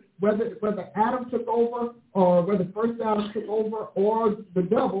do, whether Adam took over or whether first Adam took over or the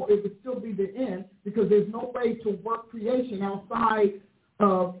devil, it would still be the end, because there's no way to work creation outside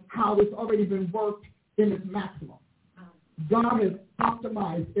of how it's already been worked in its maximum. God has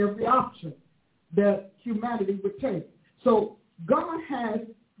optimized every option that humanity would take. So God has,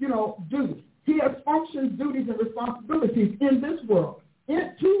 duties. He has functions, duties, and responsibilities in this world,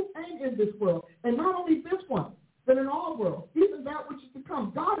 in this world. And not only this one, but in all worlds, even that which is to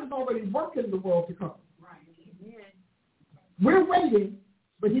come. God is already working the world to come. Right. We're waiting,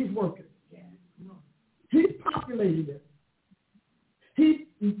 but he's working. Yeah. He's populating it. He's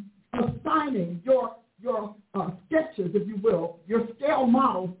assigning your sketches, if you will, your scale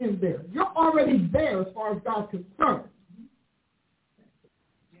models in there. You're already there as far as God's concerned.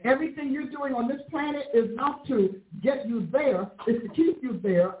 Everything you're doing on this planet is not to get you there, it's to keep you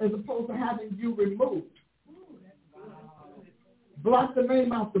there as opposed to having you removed. Blot the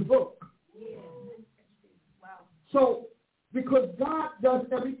name out the book. So, because God does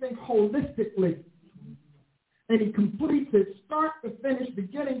everything holistically, and he completes it start to finish,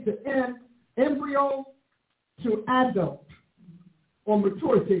 beginning to end, embryo to adult or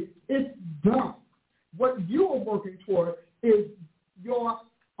maturity, it's done. What you are working toward is your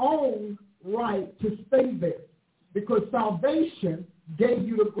own right to stay there, because salvation gave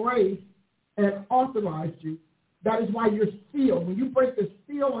you the grace and authorized you. That is why you're sealed. When you break the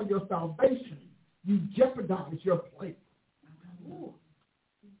seal on your salvation, you jeopardize your place.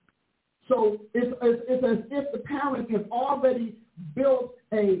 So it's as if the parents have already built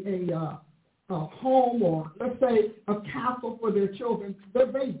a home, or let's say a castle for their children. They're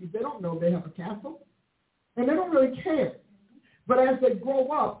babies. They don't know they have a castle, and they don't really care. But as they grow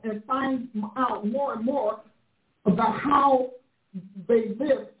up and find out more and more about how they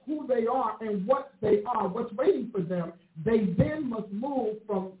live, who they are, and what they are, what's waiting for them, they then must move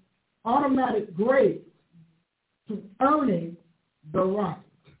from automatic grace to earning the right.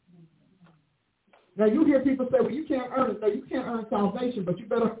 Now, you hear people say, well, you can't earn it. No, you can't earn salvation, but you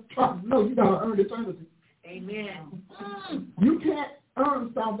better try. No, you got to earn eternity. Amen. You can't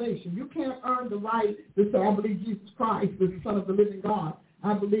earn salvation. You can't earn the right to say, I believe Jesus Christ is the Son of the living God.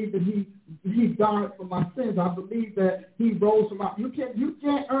 I believe that he died for my sins. I believe that he rose from out. You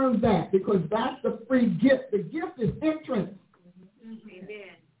can't earn that, because that's the free gift. The gift is entrance.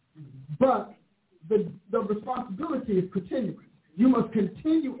 Amen. But the responsibility is continuous. You must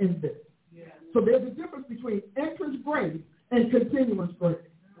continue in this. Yeah. So there's a difference between entrance grace and continuous grace.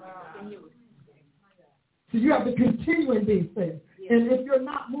 Wow. So you have to continue in these things. Yeah. And if you're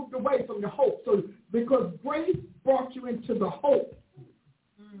not moved away from the hope, so because grace brought you into the hope,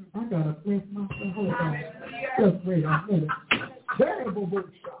 I got to bless myself. Hold on. Just wait a minute. Terrible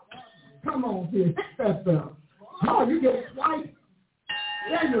bookshop. Come on here. Hit that bell. Oh, you get it twice.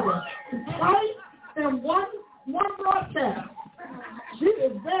 There you go. Twice in one broadcast. She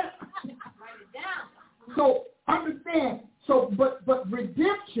is there. So understand. So, but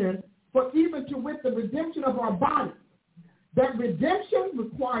redemption, but even to with the redemption of our body, that redemption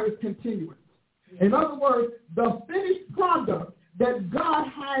requires continuance. In other words, the finished product that God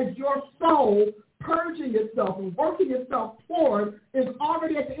has your soul purging itself and working itself toward is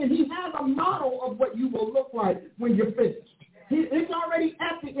already at the end. He has a model of what you will look like when you're finished. It's already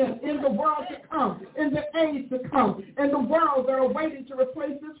at the end, in the world to come, in the age to come, in the world that are waiting to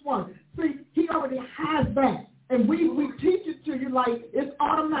replace this one. See, he already has that. And we teach it to you like it's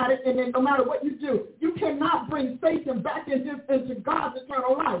automatic, and then no matter what you do, you cannot bring Satan back into God's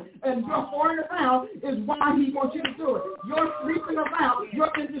eternal life. And your whoring around is why he wants you to do it. You're sleeping around, your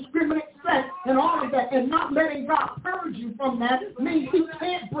indiscriminate sex, and all of that, and not letting God purge you from that means he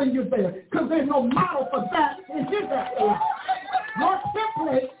can't bring you there because there's no model for that in his life. Your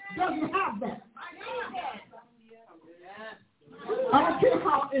template doesn't have that. I don't care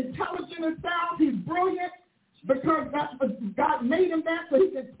how intelligent it sounds, he's brilliant. Because that's what God made him that so he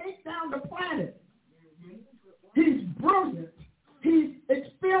can take down the planet. He's brilliant. He's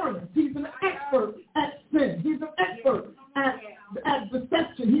experienced. He's an expert at sin. He's an expert at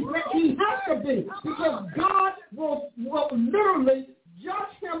deception. He has to be because God will literally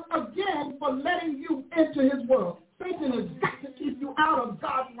judge him again for letting you into his world. Satan has got to keep you out of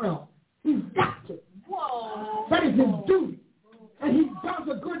God's realm. He's got to. Whoa. That is his duty. And he does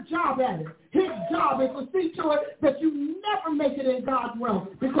a good job at it. His job is to see to it that you never make it in God's realm.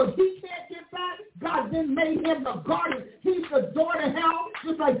 Because he can't get back. God then made him the guardian. He's the door to hell,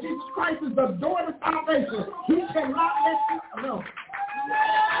 just like Jesus Christ is the door to salvation. He cannot let you know.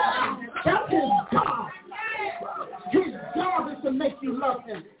 That's his job. His job is to make you love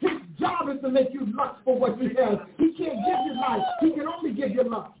him. His job is to make you lust for what he has. He can't give you life. He can only give you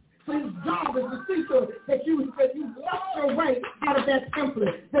lust. So his job is to see to it that you lust your way out of that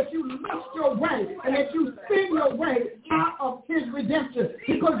template, that you lust your way, and that you spin your way out of his redemption.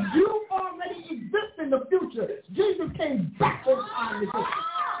 Because you already exist in the future. Jesus came back in time to get you.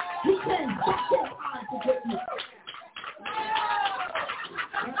 He came back in time to get you.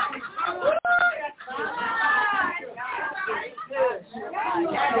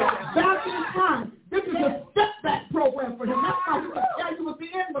 Back in time. This is a step-back program for him. That's why he can tell you what the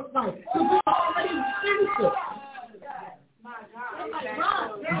end looks like. Because we already finished it.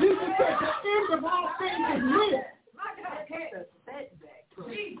 Jesus said the end of all things is near.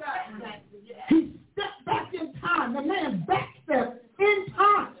 He stepped back in time. The man backstepped in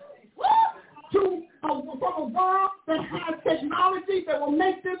time from a world that has technology that will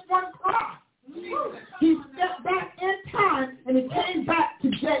make this one cry. He stepped back in time, and he came back to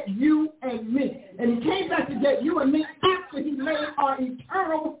get you and me. And he came back to get you and me after he laid our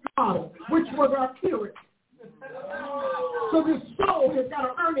eternal model, which was our purity. So this soul has got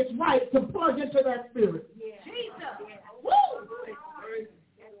to earn its right to plug into that spirit. Jesus. Woo!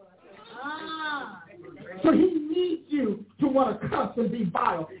 So he needs you to want to cuss and be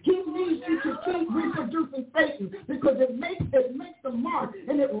vile. He needs you to keep reproducing Satan because it makes the mark,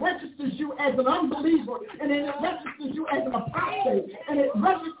 and it registers you as an unbeliever, and then it registers you as an apostate, and it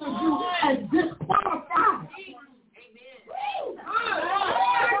registers you as disqualified.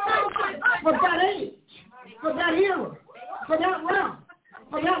 For that age, for that era, for that realm,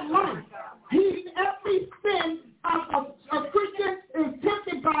 for that life. Every sin a Christian is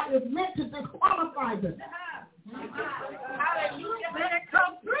tempted by is meant to disqualify them. Hallelujah, let it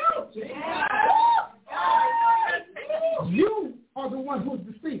come through. You are the one who's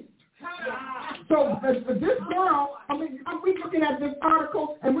deceived. So this world, we looking at this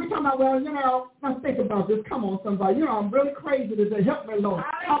article and we're talking about, well, now think about this. Come on, somebody. I'm really crazy today. Help me, Lord.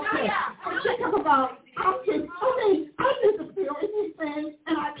 Okay. Think about, I didn't feel anything,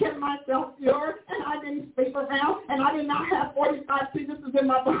 and I kept myself pure, and I didn't sleep around, and I did not have 45 penises in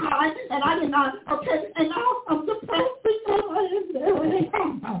my behind, and I did not, and now I'm depressed because I didn't do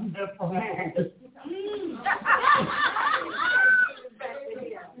anything. I'm depressed.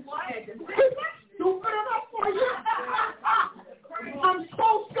 Stupid enough for you? I'm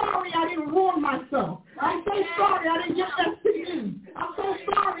so sorry I didn't ruin myself. I'm so sorry I didn't get STD. I'm so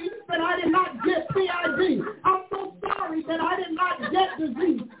sorry that I did not get PID.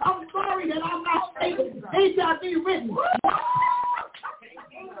 disease. I'm sorry that I'm not HIV ridden.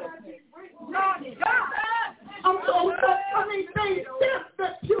 I'm so sorry.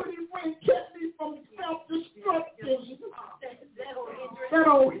 That purity ring kept me from self-destruction. That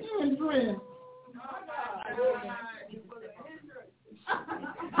old hindrance.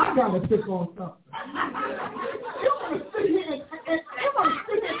 I gotta pick on something. You wanna sit here and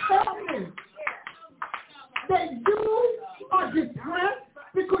tell me that you are depressed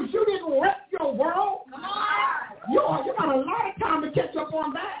because you didn't wreck your world? You got a lot of time to catch up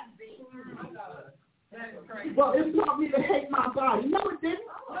on that. Well, it taught me to hate my body. No, it didn't.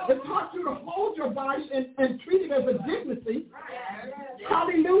 It taught you to hold your body and treat it as a dignity.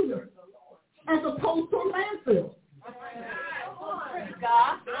 Hallelujah. As opposed to a landfill.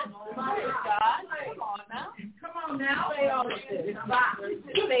 God. Come on now. Say all of this.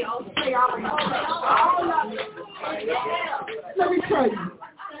 Say all of it. Let me tell you.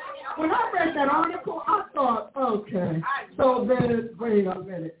 When I read that article, I thought, okay, so then, wait a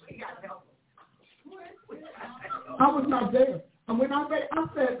minute. I was not there. And when I read it, I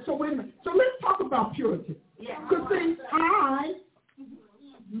said, so wait a minute. So let's talk about purity. Because see, I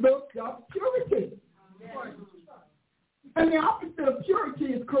looked up purity. And the opposite of purity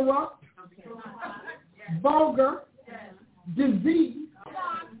is corrupt, vulgar, diseased,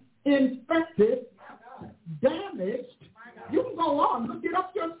 infected, damaged. You can go on, look it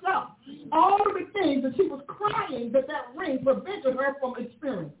up yourself. All of the things that she was crying that ring prevented her from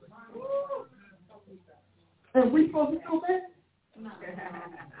experiencing. And we supposed to know that?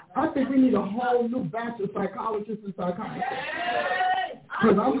 I think we need a whole new batch of psychologists and psychiatrists.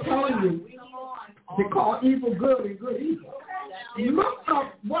 Because I'm telling you, they call evil good and good evil. Look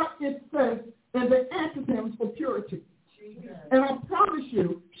up what it says in the antonyms for purity. And I promise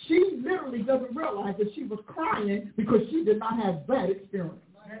you, she literally doesn't realize that she was crying because she did not have that experience.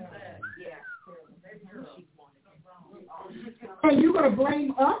 And you're going to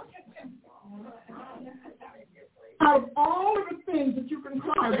blame us? Out of all of the things that you can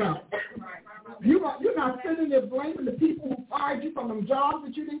cry about, you're not sitting there blaming the people who fired you from them jobs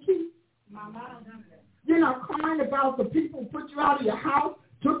that you didn't keep? You're not crying about the people who put you out of your house,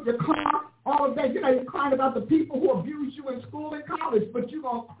 took your car, all of that. You're not even crying about the people who abused you in school and college, but you're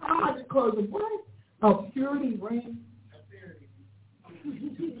going to cry because of what? A purity ring.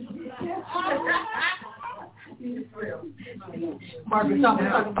 Margaret, talking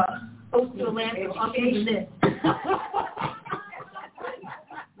about close to the land of talking to this.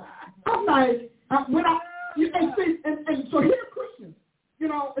 I'm like, and so here are Christians,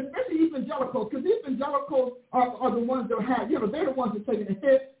 especially evangelicals, because evangelicals are the ones that have, they're the ones that are taking the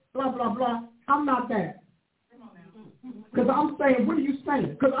hit, blah, blah, blah. I'm not that. Because I'm saying, what are you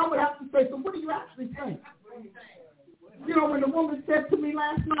saying? Because I would have to say, so what are you actually saying? When the woman said to me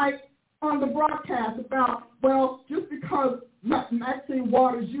last night on the broadcast about, well, just because Maxine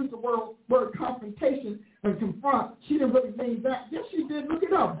Waters used the word confrontation and confront, she didn't really mean that. Yes, she did. Look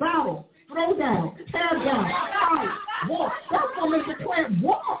it up. Battle, throw down, tear down, fight, war. That woman declared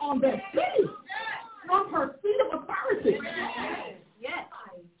war on that city from her seat of authority. Yes.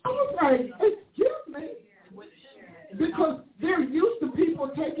 I was like, excuse me. Because they're used to people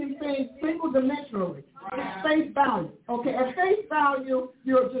taking things single-dimensionally. It's face value. Okay, at face value,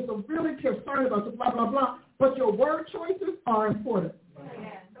 you're just really concerned about the blah, blah, blah. But your word choices are important.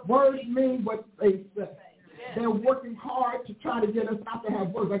 Words mean what they say. They're working hard to try to get us not to have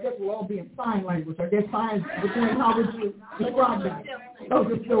words. I guess we'll all be in sign language. I guess signs, how would you describe that? Those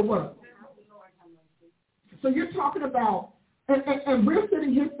are still words. So you're talking about, and we're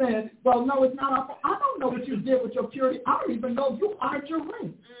sitting here saying, well, no, it's not our fault. I don't know what you did with your purity. I don't even know if you honored your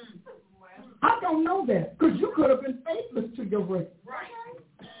ring. I don't know that, because you could have been faithless to your ring.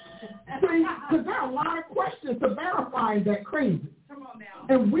 See, because there are a lot of questions to verifying that crazy.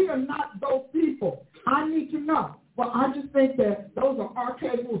 And we are not those people. I need to know. Well, I just think that those are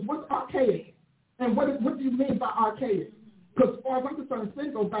archaic rules. What's archaic? And what do you mean by archaic? Because as far as I'm concerned,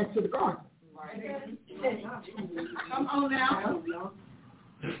 sin goes back to the garden. Come on now.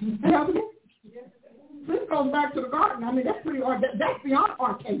 Sin goes back to the garden. I mean, that's pretty. That's beyond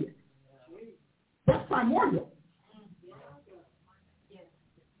archaic. That's primordial.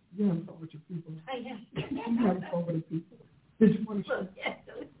 You haven't fun with your people. You haven't fun with the people. Did you want to share? Yes,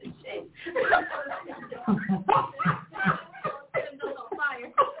 it's a shame.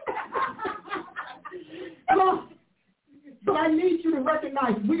 But I need you to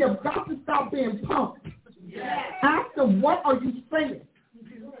recognize we have got to stop being punked. Ask them, what are you saying?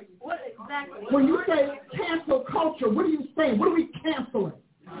 What exactly? When you say cancel culture, what are you saying? What are we canceling?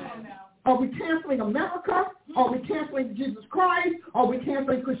 Are we canceling America? Are we canceling Jesus Christ? Are we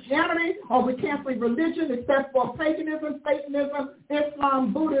canceling Christianity? Are we canceling religion except for paganism, Satanism,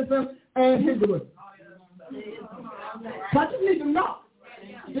 Islam, Buddhism, and Hinduism? I just need to know.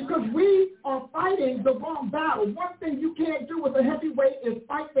 Because we are fighting the wrong battle. One thing you can't do with a heavyweight is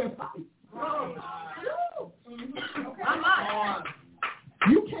fight their fight.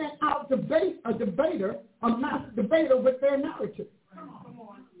 You can't out-debate a debater, a master debater with their narrative.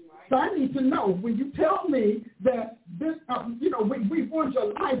 So I need to know, when you tell me that this, we won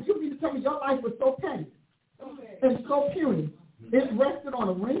your life, you need to tell me your life was so petty and so puny. It rested on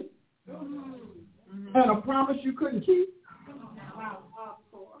a ring and a promise you couldn't keep.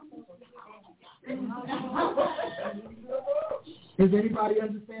 Does anybody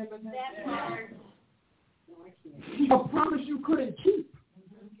understand that? A promise you couldn't keep.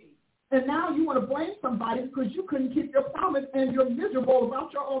 And now you want to blame somebody because you couldn't keep your promise and you're miserable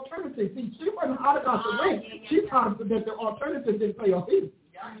about your alternative. See, she wasn't hot about the ring. She thought that the alternative didn't pay off either.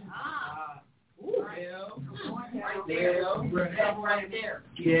 Right there.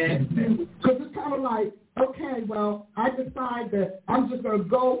 Yeah. Because it's kind of like, okay, well, I decide that I'm just going to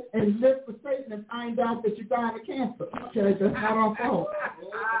go and live for Satan and find out that you died of cancer. Okay, that's not our fault.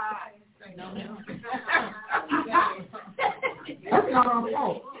 That's not our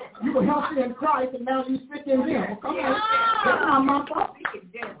fault. You were healthy in Christ and now you're sick in him. Well, come on. That's not my fault.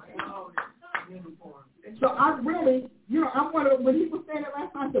 So I really, I wonder, when he was saying it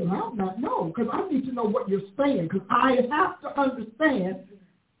last time, I said, well, no, because I need to know what you're saying, because I have to understand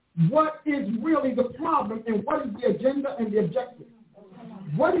what is really the problem and what is the agenda and the objective.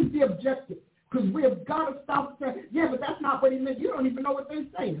 What is the objective? Because we have got to stop saying, yeah, but that's not what he meant. You don't even know what they're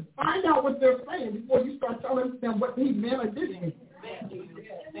saying. Find out what they're saying before you start telling them what he meant or didn't mean.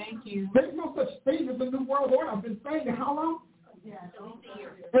 Thank you. There's no such thing as a new world order. I've been saying it how long? We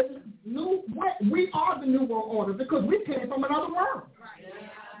are the new world order because we came from another world.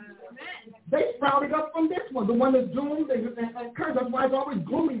 They sprouted up from this one, the one that's doomed and cursed. That's why it's always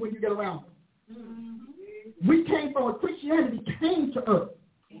gloomy when you get around. We came from Christianity came to earth.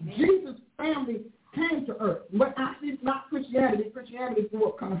 Jesus' family came to earth. But actually, it's not Christianity. Christianity grew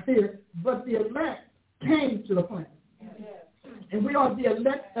up kind of here, but the elect came to the planet. And we are the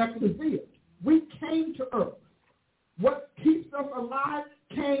elect ecclesia. We came to earth. What keeps us alive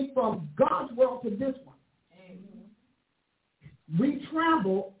came from God's world to this one. We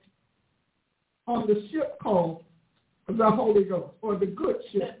travel on the ship called the Holy Ghost, or the good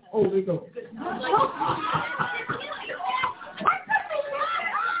ship, Holy Ghost.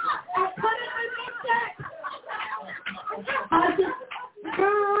 I just,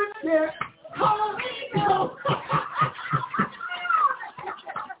 good ship, Holy Ghost.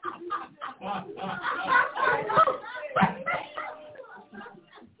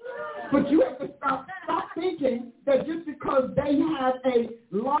 But you have to stop thinking that just because they have a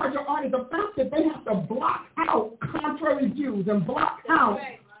larger audience, the fact that they have to block out contrary views and block out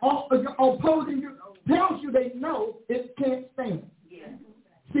opposing views tells you they know it can't stand.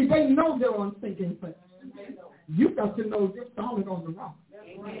 See, they know they're on sinking sand. You've got to know you're solid on the rock.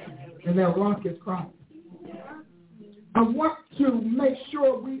 And that rock is Christ. I want to make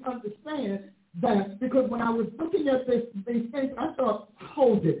sure we understand that, because when I was looking at these things, I thought,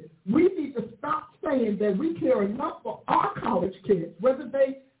 hold it. We need to stop saying that we care enough for our college kids, whether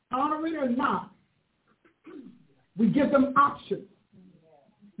they honor it or not. We give them options.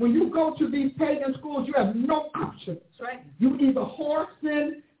 When you go to these pagan schools, you have no options. Right. You either whore,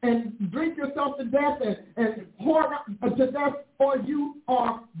 sin, and drink yourself to death and whore to death, or you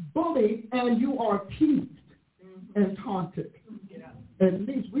are bullied and you are teased and taunted. At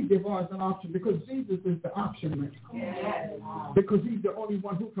least we give ours an option, because Jesus is the option man. Yes. Because he's the only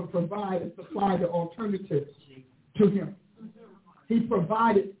one who can provide and supply the alternatives to him. He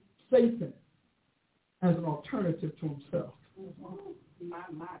provided Satan as an alternative to himself.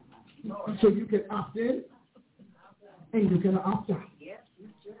 So you can opt in and you can opt out.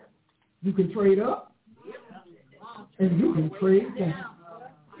 You can trade up and you can trade down.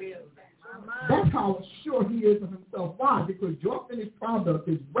 That's how sure he is of himself. Why? Because your finished product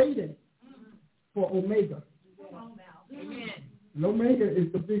is waiting for Omega. Amen. And Omega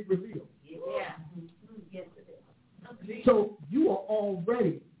is the big reveal. Yeah. So you are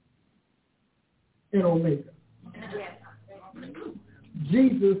already in Omega.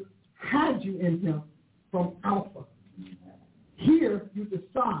 Jesus had you in him from Alpha. Here you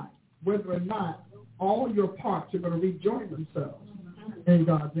decide whether or not all your parts are going to rejoin themselves in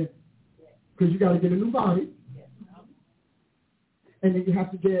God's image. Because you got to get a new body, and then you have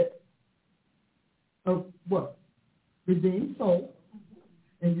to get a redeemed soul,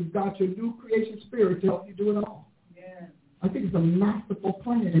 and you've got your new creation spirit to help you do it all. Yeah. I think it's a masterful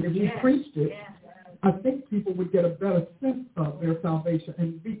plan, and if we preached it, I think people would get a better sense of their salvation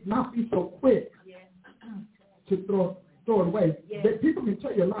and not be so quick to throw it away. People can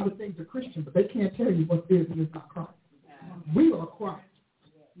tell you a lot of things are Christian, but they can't tell you what is and is not Christ. We are Christ.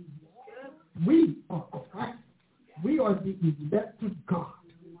 We are Christ. We are the elect of God.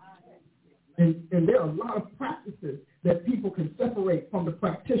 And there are a lot of practices that people can separate from the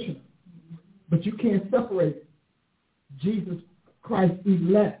practitioner. But you can't separate Jesus Christ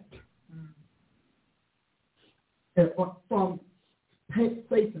elect from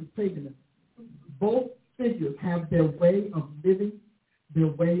Satan's paganism. Both figures have their way of living, their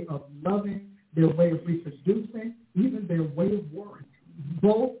way of loving, their way of reproducing, even their way of working.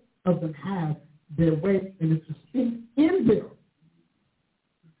 Both of them have their way, and it's distinct in them.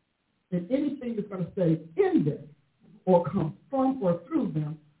 And anything that's going to stay in them or come from or through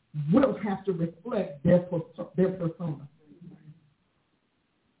them will have to reflect their persona.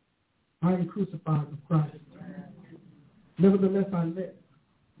 I am crucified with Christ. Nevertheless I live,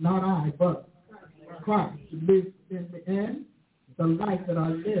 not I, but Christ lives in me, and the life that I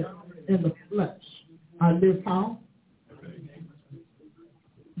live in the flesh. I live how?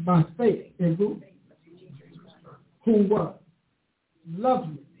 By faith in who? Who what? Loved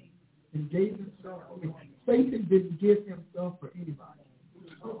me and gave himself for me. Satan didn't give himself for anybody.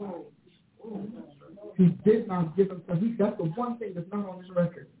 He did not give himself. That's the one thing that's not on his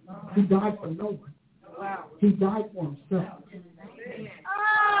record. He died for no one. He died for himself.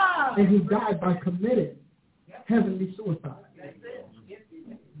 And he died by committing heavenly suicide.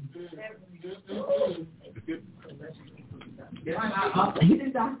 He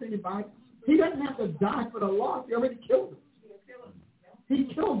didn't die for anybody. He doesn't have to die for the lost. He already killed them.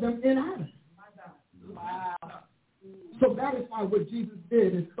 He killed them in Adam. Wow. So that is why what Jesus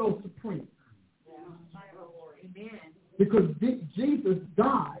did is so supreme. Because Jesus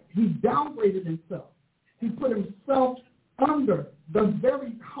died. He downgraded himself. He put himself under the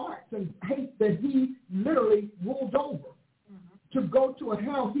very heart and hate that he literally ruled over to go to a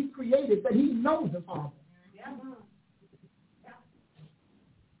hell he created that he knows is horrible.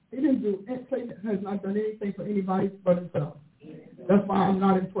 He didn't do, Satan has not done anything for anybody but himself. That's why I'm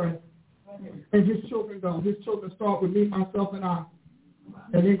not impressed. And his children don't. His children start with me, myself, and I.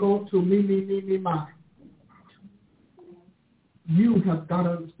 And then go to me, my. You have got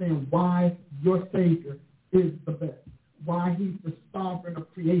to understand why your Savior is the best, why he's the sovereign of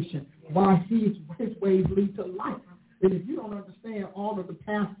creation, why his ways lead to life. And if you don't understand all of the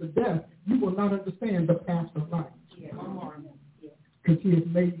paths to death, you will not understand the path of life. Because he has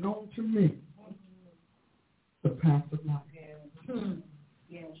made known to me the path of life.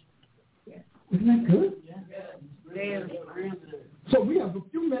 Isn't that good? So we have a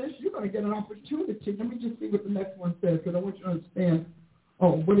few minutes. You're going to get an opportunity. Let me just see what the next one says, because I want you to understand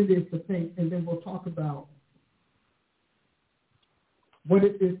what it is to think, and then we'll talk about what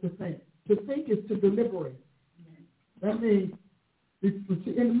it is to think. To think is to deliberate. That means, in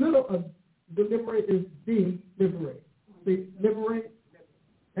the middle of deliberate is being liberated. See, liberate,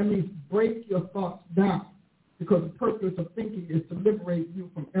 that means break your thoughts down, because the purpose of thinking is to liberate you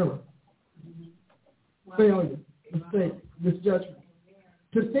from error, failure, mistake, misjudgment.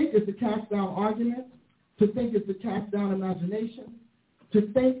 To think is to cast down arguments. To think is to cast down imagination.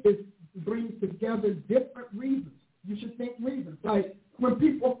 To think is brings together different reasons. You should think reasons. Like when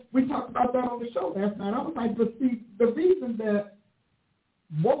we talked about that on the show last night, I was like, but see, the reason that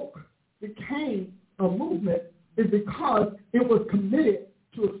woke became a movement is because it was committed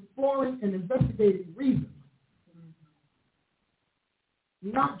to exploring and investigating reasons.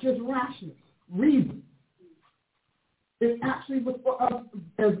 Not just rationale, reasons. It actually was for us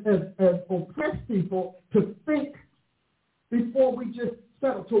as oppressed people to think before we just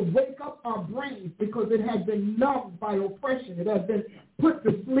settle, to wake up our brains, because it had been numbed by oppression. It had been put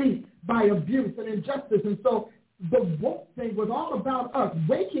to sleep by abuse and injustice. And so the woke thing was all about us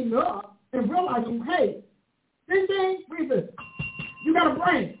waking up and realizing, hey, ding, ding, read this. You got a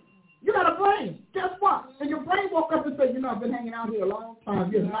brain. You got a brain. Guess what? And your brain woke up and said, I've been hanging out here a long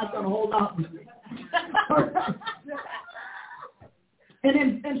time. You've not done a whole lot with me. And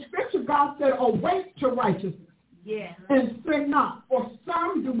in Scripture, God said, awake to righteousness. Yeah. And sin not. For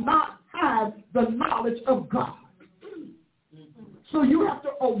some do not have the knowledge of God. So you have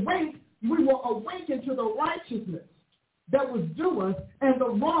to awake. We will awaken to the righteousness that was due us and the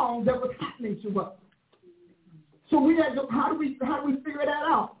wrong that was happening to us. So we had to, how do we figure that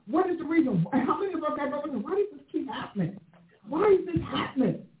out? What is the reason? How many of us have ever said, why does this keep happening? Why is this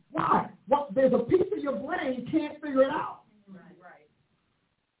happening? Why? Well, there's a piece of your brain can't figure it out. Right.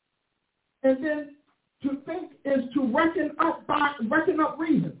 What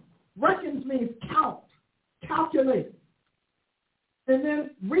reason? Reckons means count, calculate. And then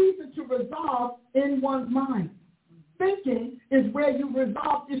reason to resolve in one's mind. Thinking is where you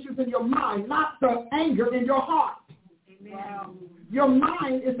resolve issues in your mind, not the anger in your heart. Amen. Your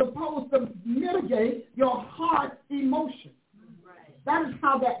mind is supposed to mitigate your heart emotion. Right. That is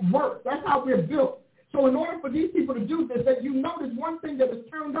how that works. That's how we're built. So in order for these people to do this, that you notice one thing that is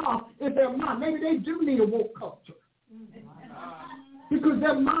turned off is their mind. Maybe they do need a woke culture. Because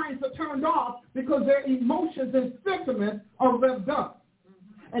their minds are turned off because their emotions and sentiments are revved up.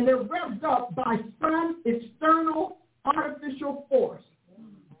 And they're revved up by some external artificial force.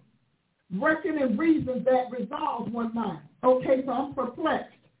 Reckon and reason that resolves one mind. Okay, so I'm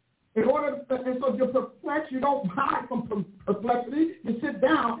perplexed. And so if you're perplexed, you don't hide from perplexity. You sit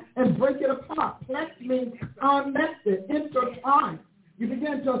down and break it apart. Plex means connected, intertwined. You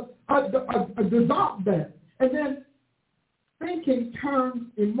begin to dissolve that. And then thinking turns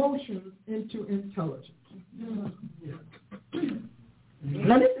emotions into intelligence.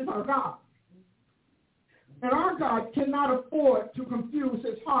 Now this is our God. And our God cannot afford to confuse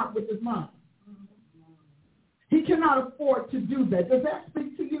his heart with his mind. He cannot afford to do that. Does that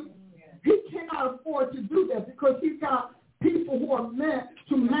speak to you? He cannot afford to do that because he's got people who are meant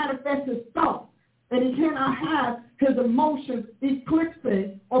to manifest his thoughts. And he cannot have his emotions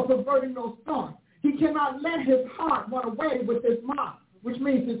eclipsing or perverting those thoughts. He cannot let his heart run away with his mind, which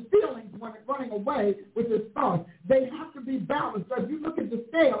means his feelings running away with his thoughts. They have to be balanced. So if you look at the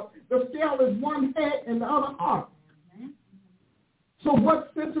scale is one head and the other heart. So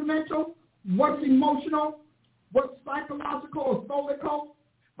what's sentimental, what's emotional, what's psychological or solical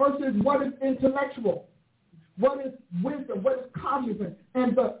versus what is intellectual, what is wisdom, what is cognizant,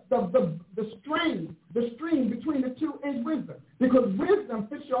 and the stream between the two is wisdom, because wisdom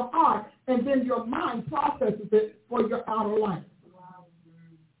fits your heart and then your mind processes it for your outer life. Wow.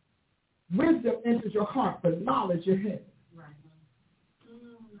 Wisdom enters your heart, but knowledge your head. Right.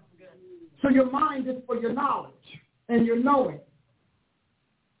 So your mind is for your knowledge and your knowing.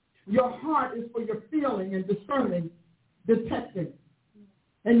 Your heart is for your feeling and discerning, detecting.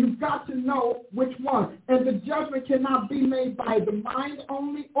 And you've got to know which one. And the judgment cannot be made by the mind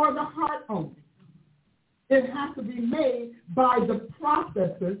only or the heart only. It has to be made by the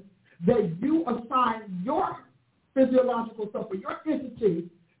processes that you assign your physiological self or your entity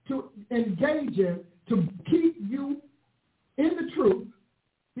to engage in to keep you in the truth,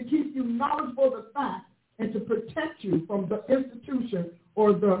 to keep you knowledgeable of the facts, and to protect you from the institution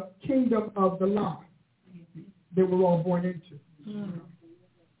or the kingdom of the lie that we're all born into. Mm-hmm.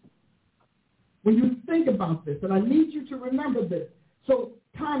 When you think about this, and I need you to remember this, so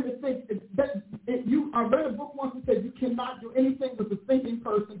time to think. I read a book once that said you cannot do anything with a thinking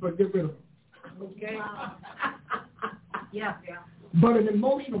person but get rid of them. Okay. Wow. Yeah. But an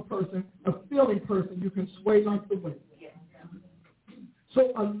emotional person, a feeling person, you can sway like the wind. Yeah.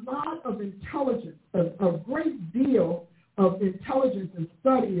 So a lot of intelligence, a great deal of intelligence and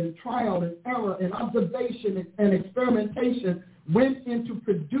study and trial and error and observation and experimentation went into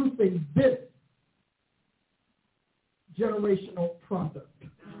producing this generational product.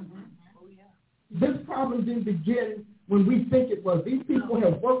 Mm-hmm. Oh, yeah. This problem didn't begin when we think it was. These people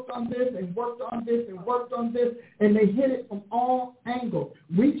have worked on this and worked on this and worked on this, and they hit it from all angles.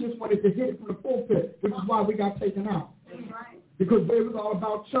 We just wanted to hit it from the pulpit, which is why we got taken out. That's right. Because it was all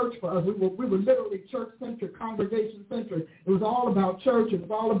about church for us. We were literally church-centric, congregation-centric. It was all about church. It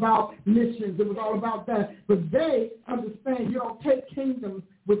was all about missions. It was all about that. But they understand you don't take kingdoms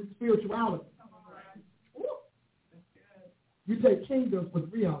with spirituality. You take kingdoms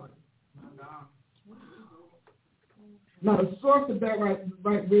with reality. Now, the source of that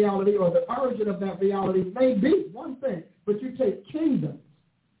right reality or the origin of that reality may be one thing, but you take kingdoms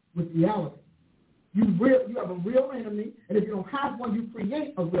with reality. You have a real enemy, and if you don't have one, you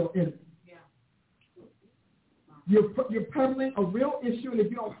create a real enemy. Yeah. You're peddling a real issue, and if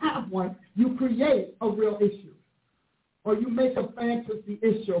you don't have one, you create a real issue. Or you make a fantasy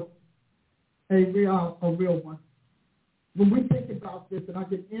issue a real one. When we think about this, and I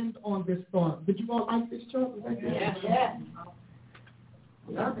can end on this thought. Did you all like this chart? Yeah.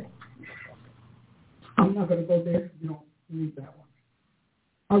 Love it. I'm not going to go there. You don't need that one.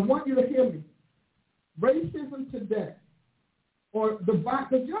 I want you to hear me. Racism today, or the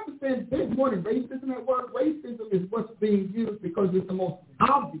because you understand there's more than racism at work. Racism is what's being used because it's the most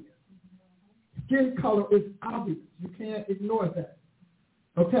obvious. Skin color is obvious. You can't ignore that.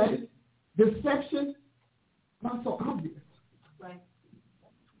 Okay? Deception, not so obvious. Right.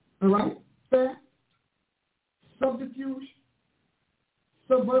 All right? Theft, subterfuge,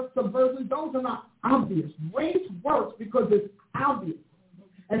 subversion, those are not obvious. Race works because it's obvious.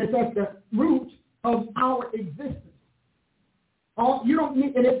 and it's at the root of our existence. You don't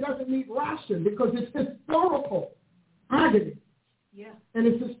need, and it doesn't need ration because it's historical agony. Yeah. And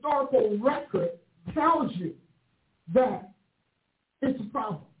its historical record tells you that it's a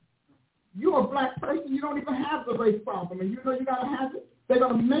problem. You're a black person, you don't even have the race problem, and you know you got to have it. They're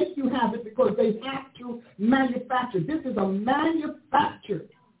going to make you have it because they have to manufacture. This is a manufactured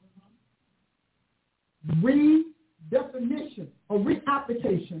redefinition or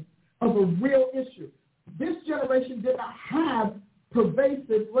reapplication of a real issue. This generation did not have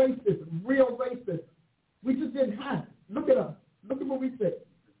pervasive racism, real racism. We just didn't have it. Look at us. Look at what we said.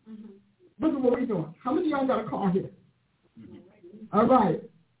 Mm-hmm. Look at what we're doing. How many of y'all got a car here? Mm-hmm. All right.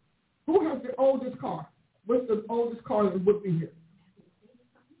 Who has the oldest car? What's the oldest car that would be here?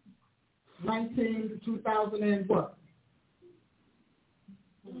 2000 and what?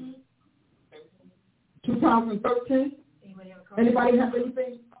 2013? Anybody have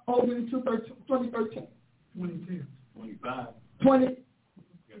anything older than 2013? 2010. 25.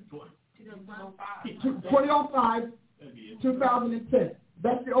 2005, 2010.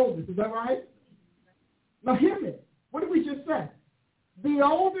 That's the oldest. Is that right? Now hear me. What did we just say? The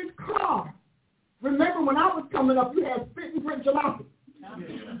oldest car. Remember when I was coming up, you had spit and grit jalopy.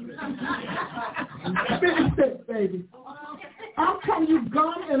 Spit and stick, baby. I'm telling you,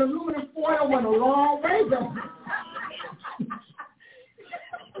 gun and aluminum foil went a long way down.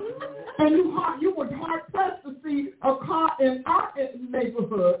 And you were hard-pressed to see a car in our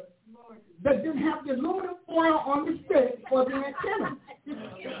neighborhood that didn't have the aluminum foil on the stick for the antenna.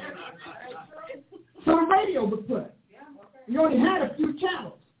 So the radio was put. You only had a few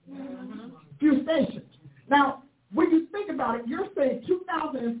channels, few stations. Now, when you think about it, you're saying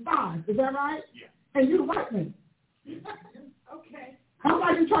 2005, is that right? Yeah. And you're the white man. Okay. I'm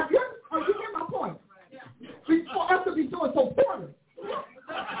not even trying to, you get my point. For us to be doing so poorly.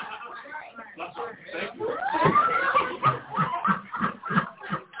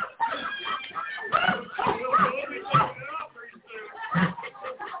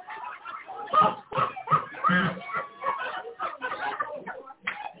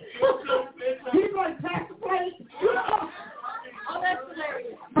 He's like, pass the plate. Oh, that's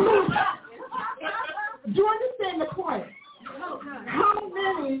hilarious. Do you understand the point? How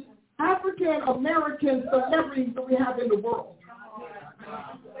many African American celebrities do we have in the world?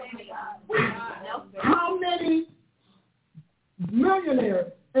 How many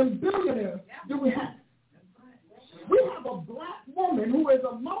millionaires and billionaires do we have? We have a black woman who is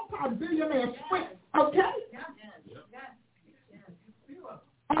a multi-billionaire sprint, okay?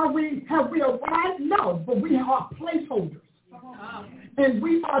 Have we arrived? No, but we are placeholders. And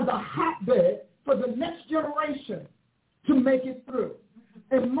we are the hotbed for the next generation to make it through.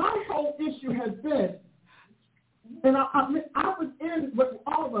 And my whole issue has been, and I was in with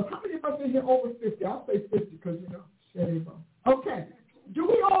all of us. How many of us in here over 50? I'll say 50 because, shame. Okay. Do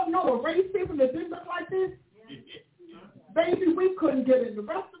we all know a race people that didn't look like this? Baby, we couldn't get in the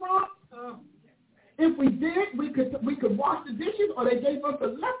restaurant. If we did, we could wash the dishes, or they gave us the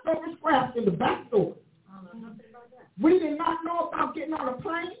leftover scraps in the back door. We did not know about getting on a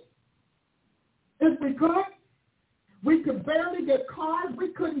plane. If we could barely get cars. We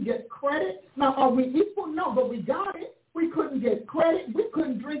couldn't get credit. Now, are we equal? No, but we got it. We couldn't get credit. We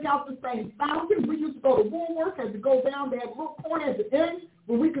couldn't drink out the same fountain. We used to go to Woolworth, had to go down there, a little corner at the end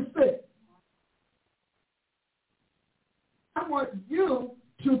where we could sit. I want you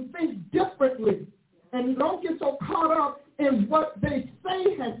to think differently and don't get so caught up in what they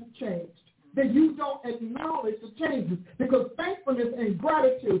say has changed that you don't acknowledge the changes, because thankfulness and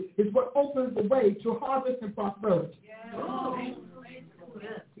gratitude is what opens the way to harvest and prosperity.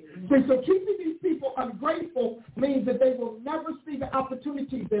 So keeping these people ungrateful means that they will never see the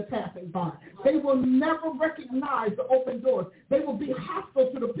opportunities they're passing by. They will never recognize the open doors. They will be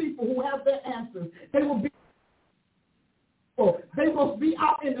hostile to the people who have their answers. They will be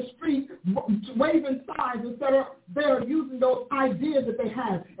out in the street waving signs instead of they're using those ideas that they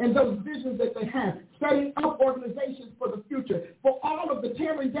have and those visions that they have, setting up organizations for the future. For all of the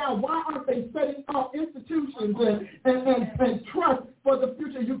tearing down, why aren't they setting up institutions and trust for the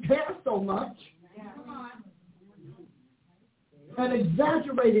future? You care so much. And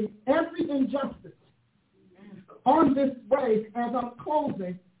exaggerating every injustice. On this way, as I'm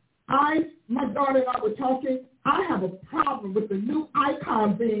closing, my daughter and I were talking. I have a problem with the new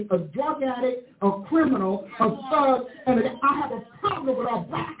icon being a drug addict, a criminal, a thug, and I have a problem with our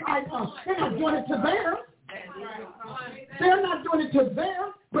black icon. They're not doing it to theirs. They're not doing it to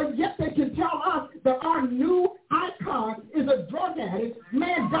theirs, but yet they can tell us that our new icon is a drug addict.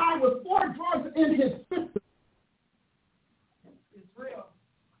 Man died with 4 drugs in his system. It's real.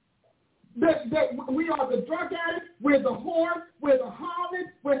 that we are the drug addict, we're the whore, we're the harlot,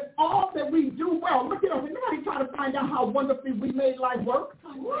 we're all that we do well. Look at us. Nobody's trying to find out how wonderfully we made life work.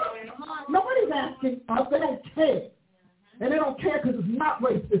 Nobody's asking us. They don't care. And they don't care because it's not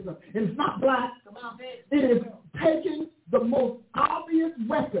racism. And it's not black. It is taking the most obvious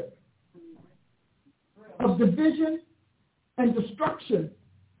weapon of division and destruction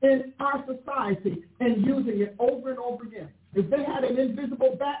in our society and using it over and over again. If they had an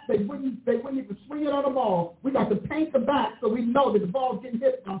invisible bat, they wouldn't even swing it on the ball. We got to paint the bat so we know that the ball's getting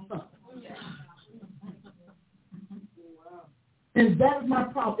hit on something. And that is my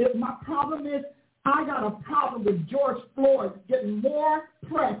problem. My problem is I got a problem with George Floyd getting more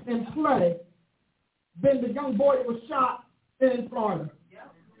press and play than the young boy that was shot in Florida.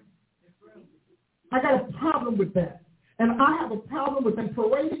 I got a problem with that. And I have a problem with them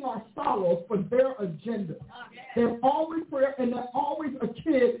parading our sorrows for their agenda. They're always and they're always a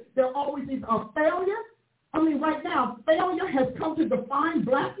kid. They're always either a failure. I mean, right now, failure has come to define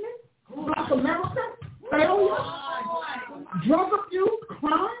blackness, Black America. Failure, drug abuse,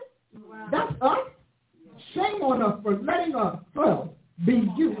 crime. That's us. Shame on us for letting ourselves be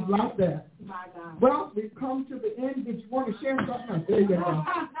used like that. Well, we've come to the end. Did you want to share something? There you go.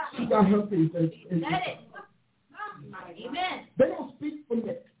 She got her piece. Amen. They don't speak for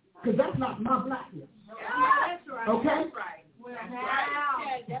me because that's not my blackness. Okay?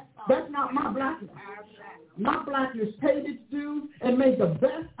 That's not my blackness. My blackness paid its dues and made the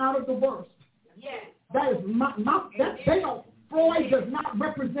best out of the worst. That is Freud does not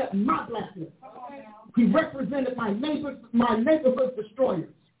represent my blackness. He represented my neighborhood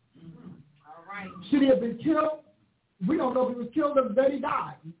destroyers. Should he have been killed? We don't know if he was killed or that he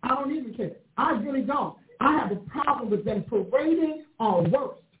died. I don't even care. I really don't. I have a problem with them parading our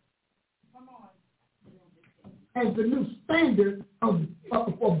worst as the new standard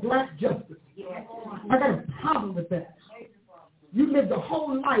for black justice. I got a problem with that. You lived a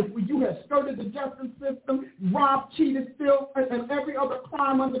whole life where you have skirted the justice system, robbed, cheated, steal, and every other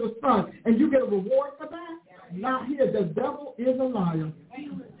crime under the sun, and you get a reward for that? Not here. The devil is a liar.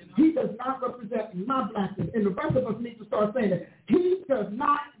 He does not represent my blackness. And the rest of us need to start saying that. He does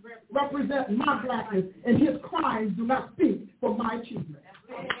not represent my blackness, and his crimes do not speak for my achievement.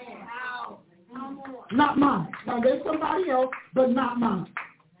 Not mine. Now, there's somebody else, but not mine.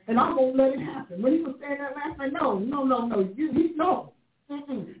 And I'm going to let it happen. When he was saying that last night, no. No. Now,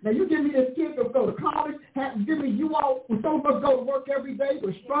 you give me this kid to go to college, give me you all, when some of us go to work every day,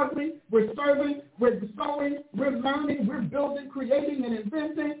 we're struggling, we're serving, we're sewing, we're learning, we're building, creating, and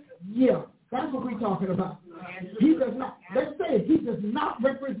inventing. Yeah, that's what we're talking about. He does not, let's say it, he does not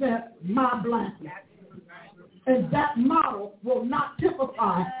represent my blackness. And that model will not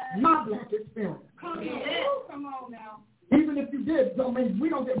typify my black experience. Come on now. Even if you did, I mean,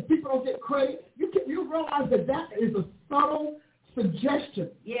 people don't get credit. You realize that is a subtle suggestion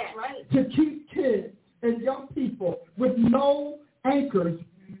to keep kids and young people with no anchors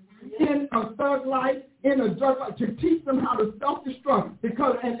in a thug life, in a drug life, to teach them how to self-destruct.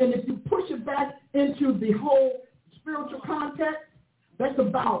 Because and if you push it back into the whole spiritual context, that's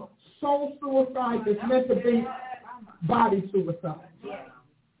about soul suicide that's meant to be body suicide.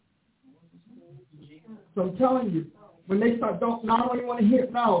 So I'm telling you, when they start, not only want to hear,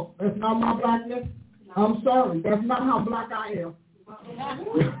 no, that's not my blackness. I'm sorry, that's not how black I am.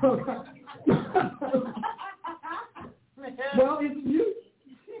 Well, is it you?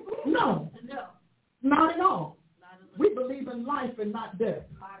 No, not at all. We believe in life and not death.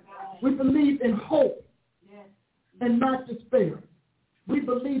 We believe in hope and not despair. We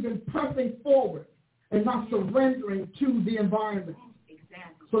believe in pressing forward and not surrendering to the environment.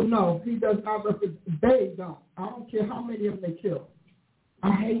 So no, he does not represent. They don't. I don't care how many of them they kill.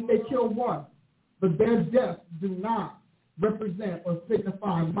 I hate they kill one, but their deaths do not represent or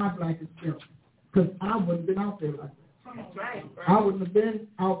signify my black experience, because I wouldn't have been out there like that. I wouldn't have been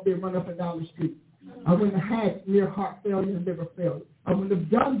out there running up and down the street. I wouldn't have had near heart failure and liver failure. I wouldn't have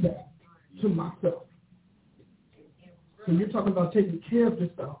done that to myself. So you're talking about taking care of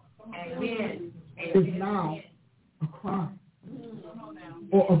yourself. Amen. Is now a crime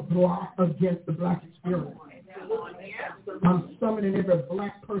or a block against the black experience. I'm summoning every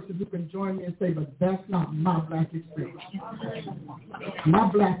black person who can join me and say, but that's not my black experience. My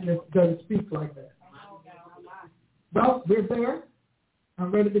blackness doesn't speak like that. Well, we're there.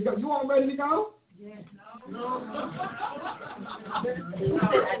 I'm ready to go. You all ready to go? Yes.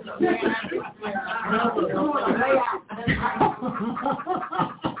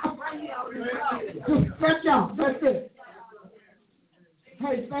 Stretch out. That's it.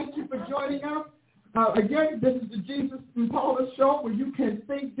 Hey, thank you for joining us. Again, this is the Jesus and Paula show where you can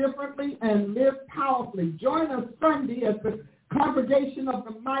think differently and live powerfully. Join us Sunday at the Congregation of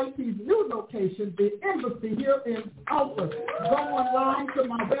the Mighty's new location, the Embassy here in Tulsa. Go online to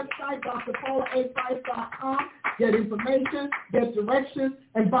my website, drpaulaprice.com, get information, get directions,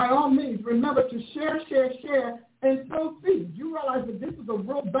 and by all means, remember to share, and sow seeds. You realize that this is a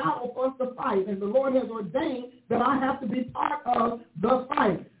real battle for us to fight, and the Lord has ordained that I have to be part of the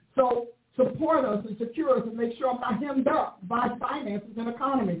fight. So support us and secure us and make sure I'm not hemmed up by finances and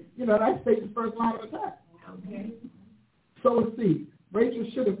economy. You know, that's Satan's first line of attack. Okay. Sow a seed. Rachel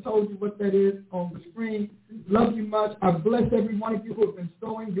should have told you what that is on the screen. Love you much. I bless every one of you who have been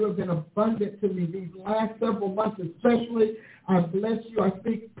sowing. You have been abundant to me these last several months especially. I bless you. I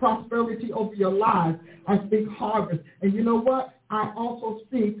speak prosperity over your lives. I speak harvest. And you know what? I also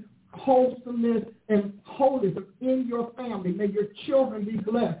speak wholesomeness and wholeness in your family. May your children be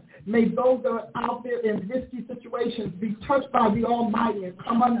blessed. May those that are out there in risky situations be touched by the Almighty and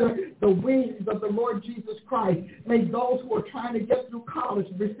come under the wings of the Lord Jesus Christ. May those who are trying to get through college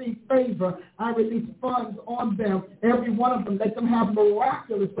receive favor. I release funds on them, every one of them. Let them have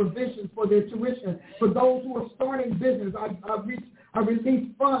miraculous provisions for their tuition. For those who are starting business, I release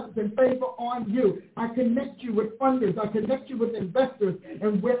funds and favor on you. I connect you with funders. I connect you with investors.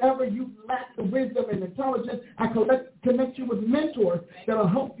 And wherever you lack the wisdom and intelligence, I connect you with mentors that will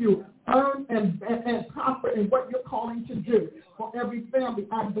help you earn and prosper in what you're calling to do. For every family,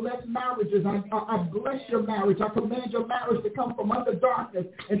 I bless marriages. I bless your marriage. I command your marriage to come from under darkness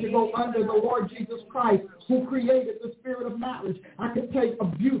and to go under the Lord Jesus Christ, who created the spirit of marriage. I can take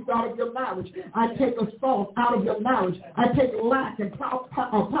abuse out of your marriage. I take assault out of your marriage. I take lack and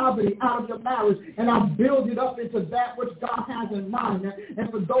poverty out of your marriage, and I build it up into that which God has in mind. And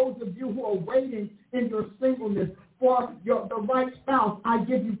for those of you who are waiting in your singleness for the right spouse, I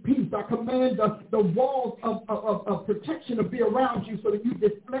give you peace. I command the walls of protection to be around you so that you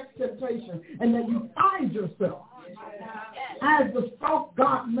deflect temptation and that you find yourself as the self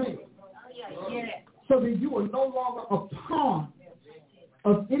God made, so that you are no longer a pawn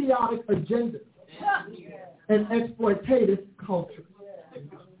of idiotic agendas and exploitative culture.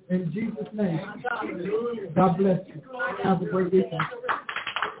 In Jesus' name, God bless you. Have a great weekend.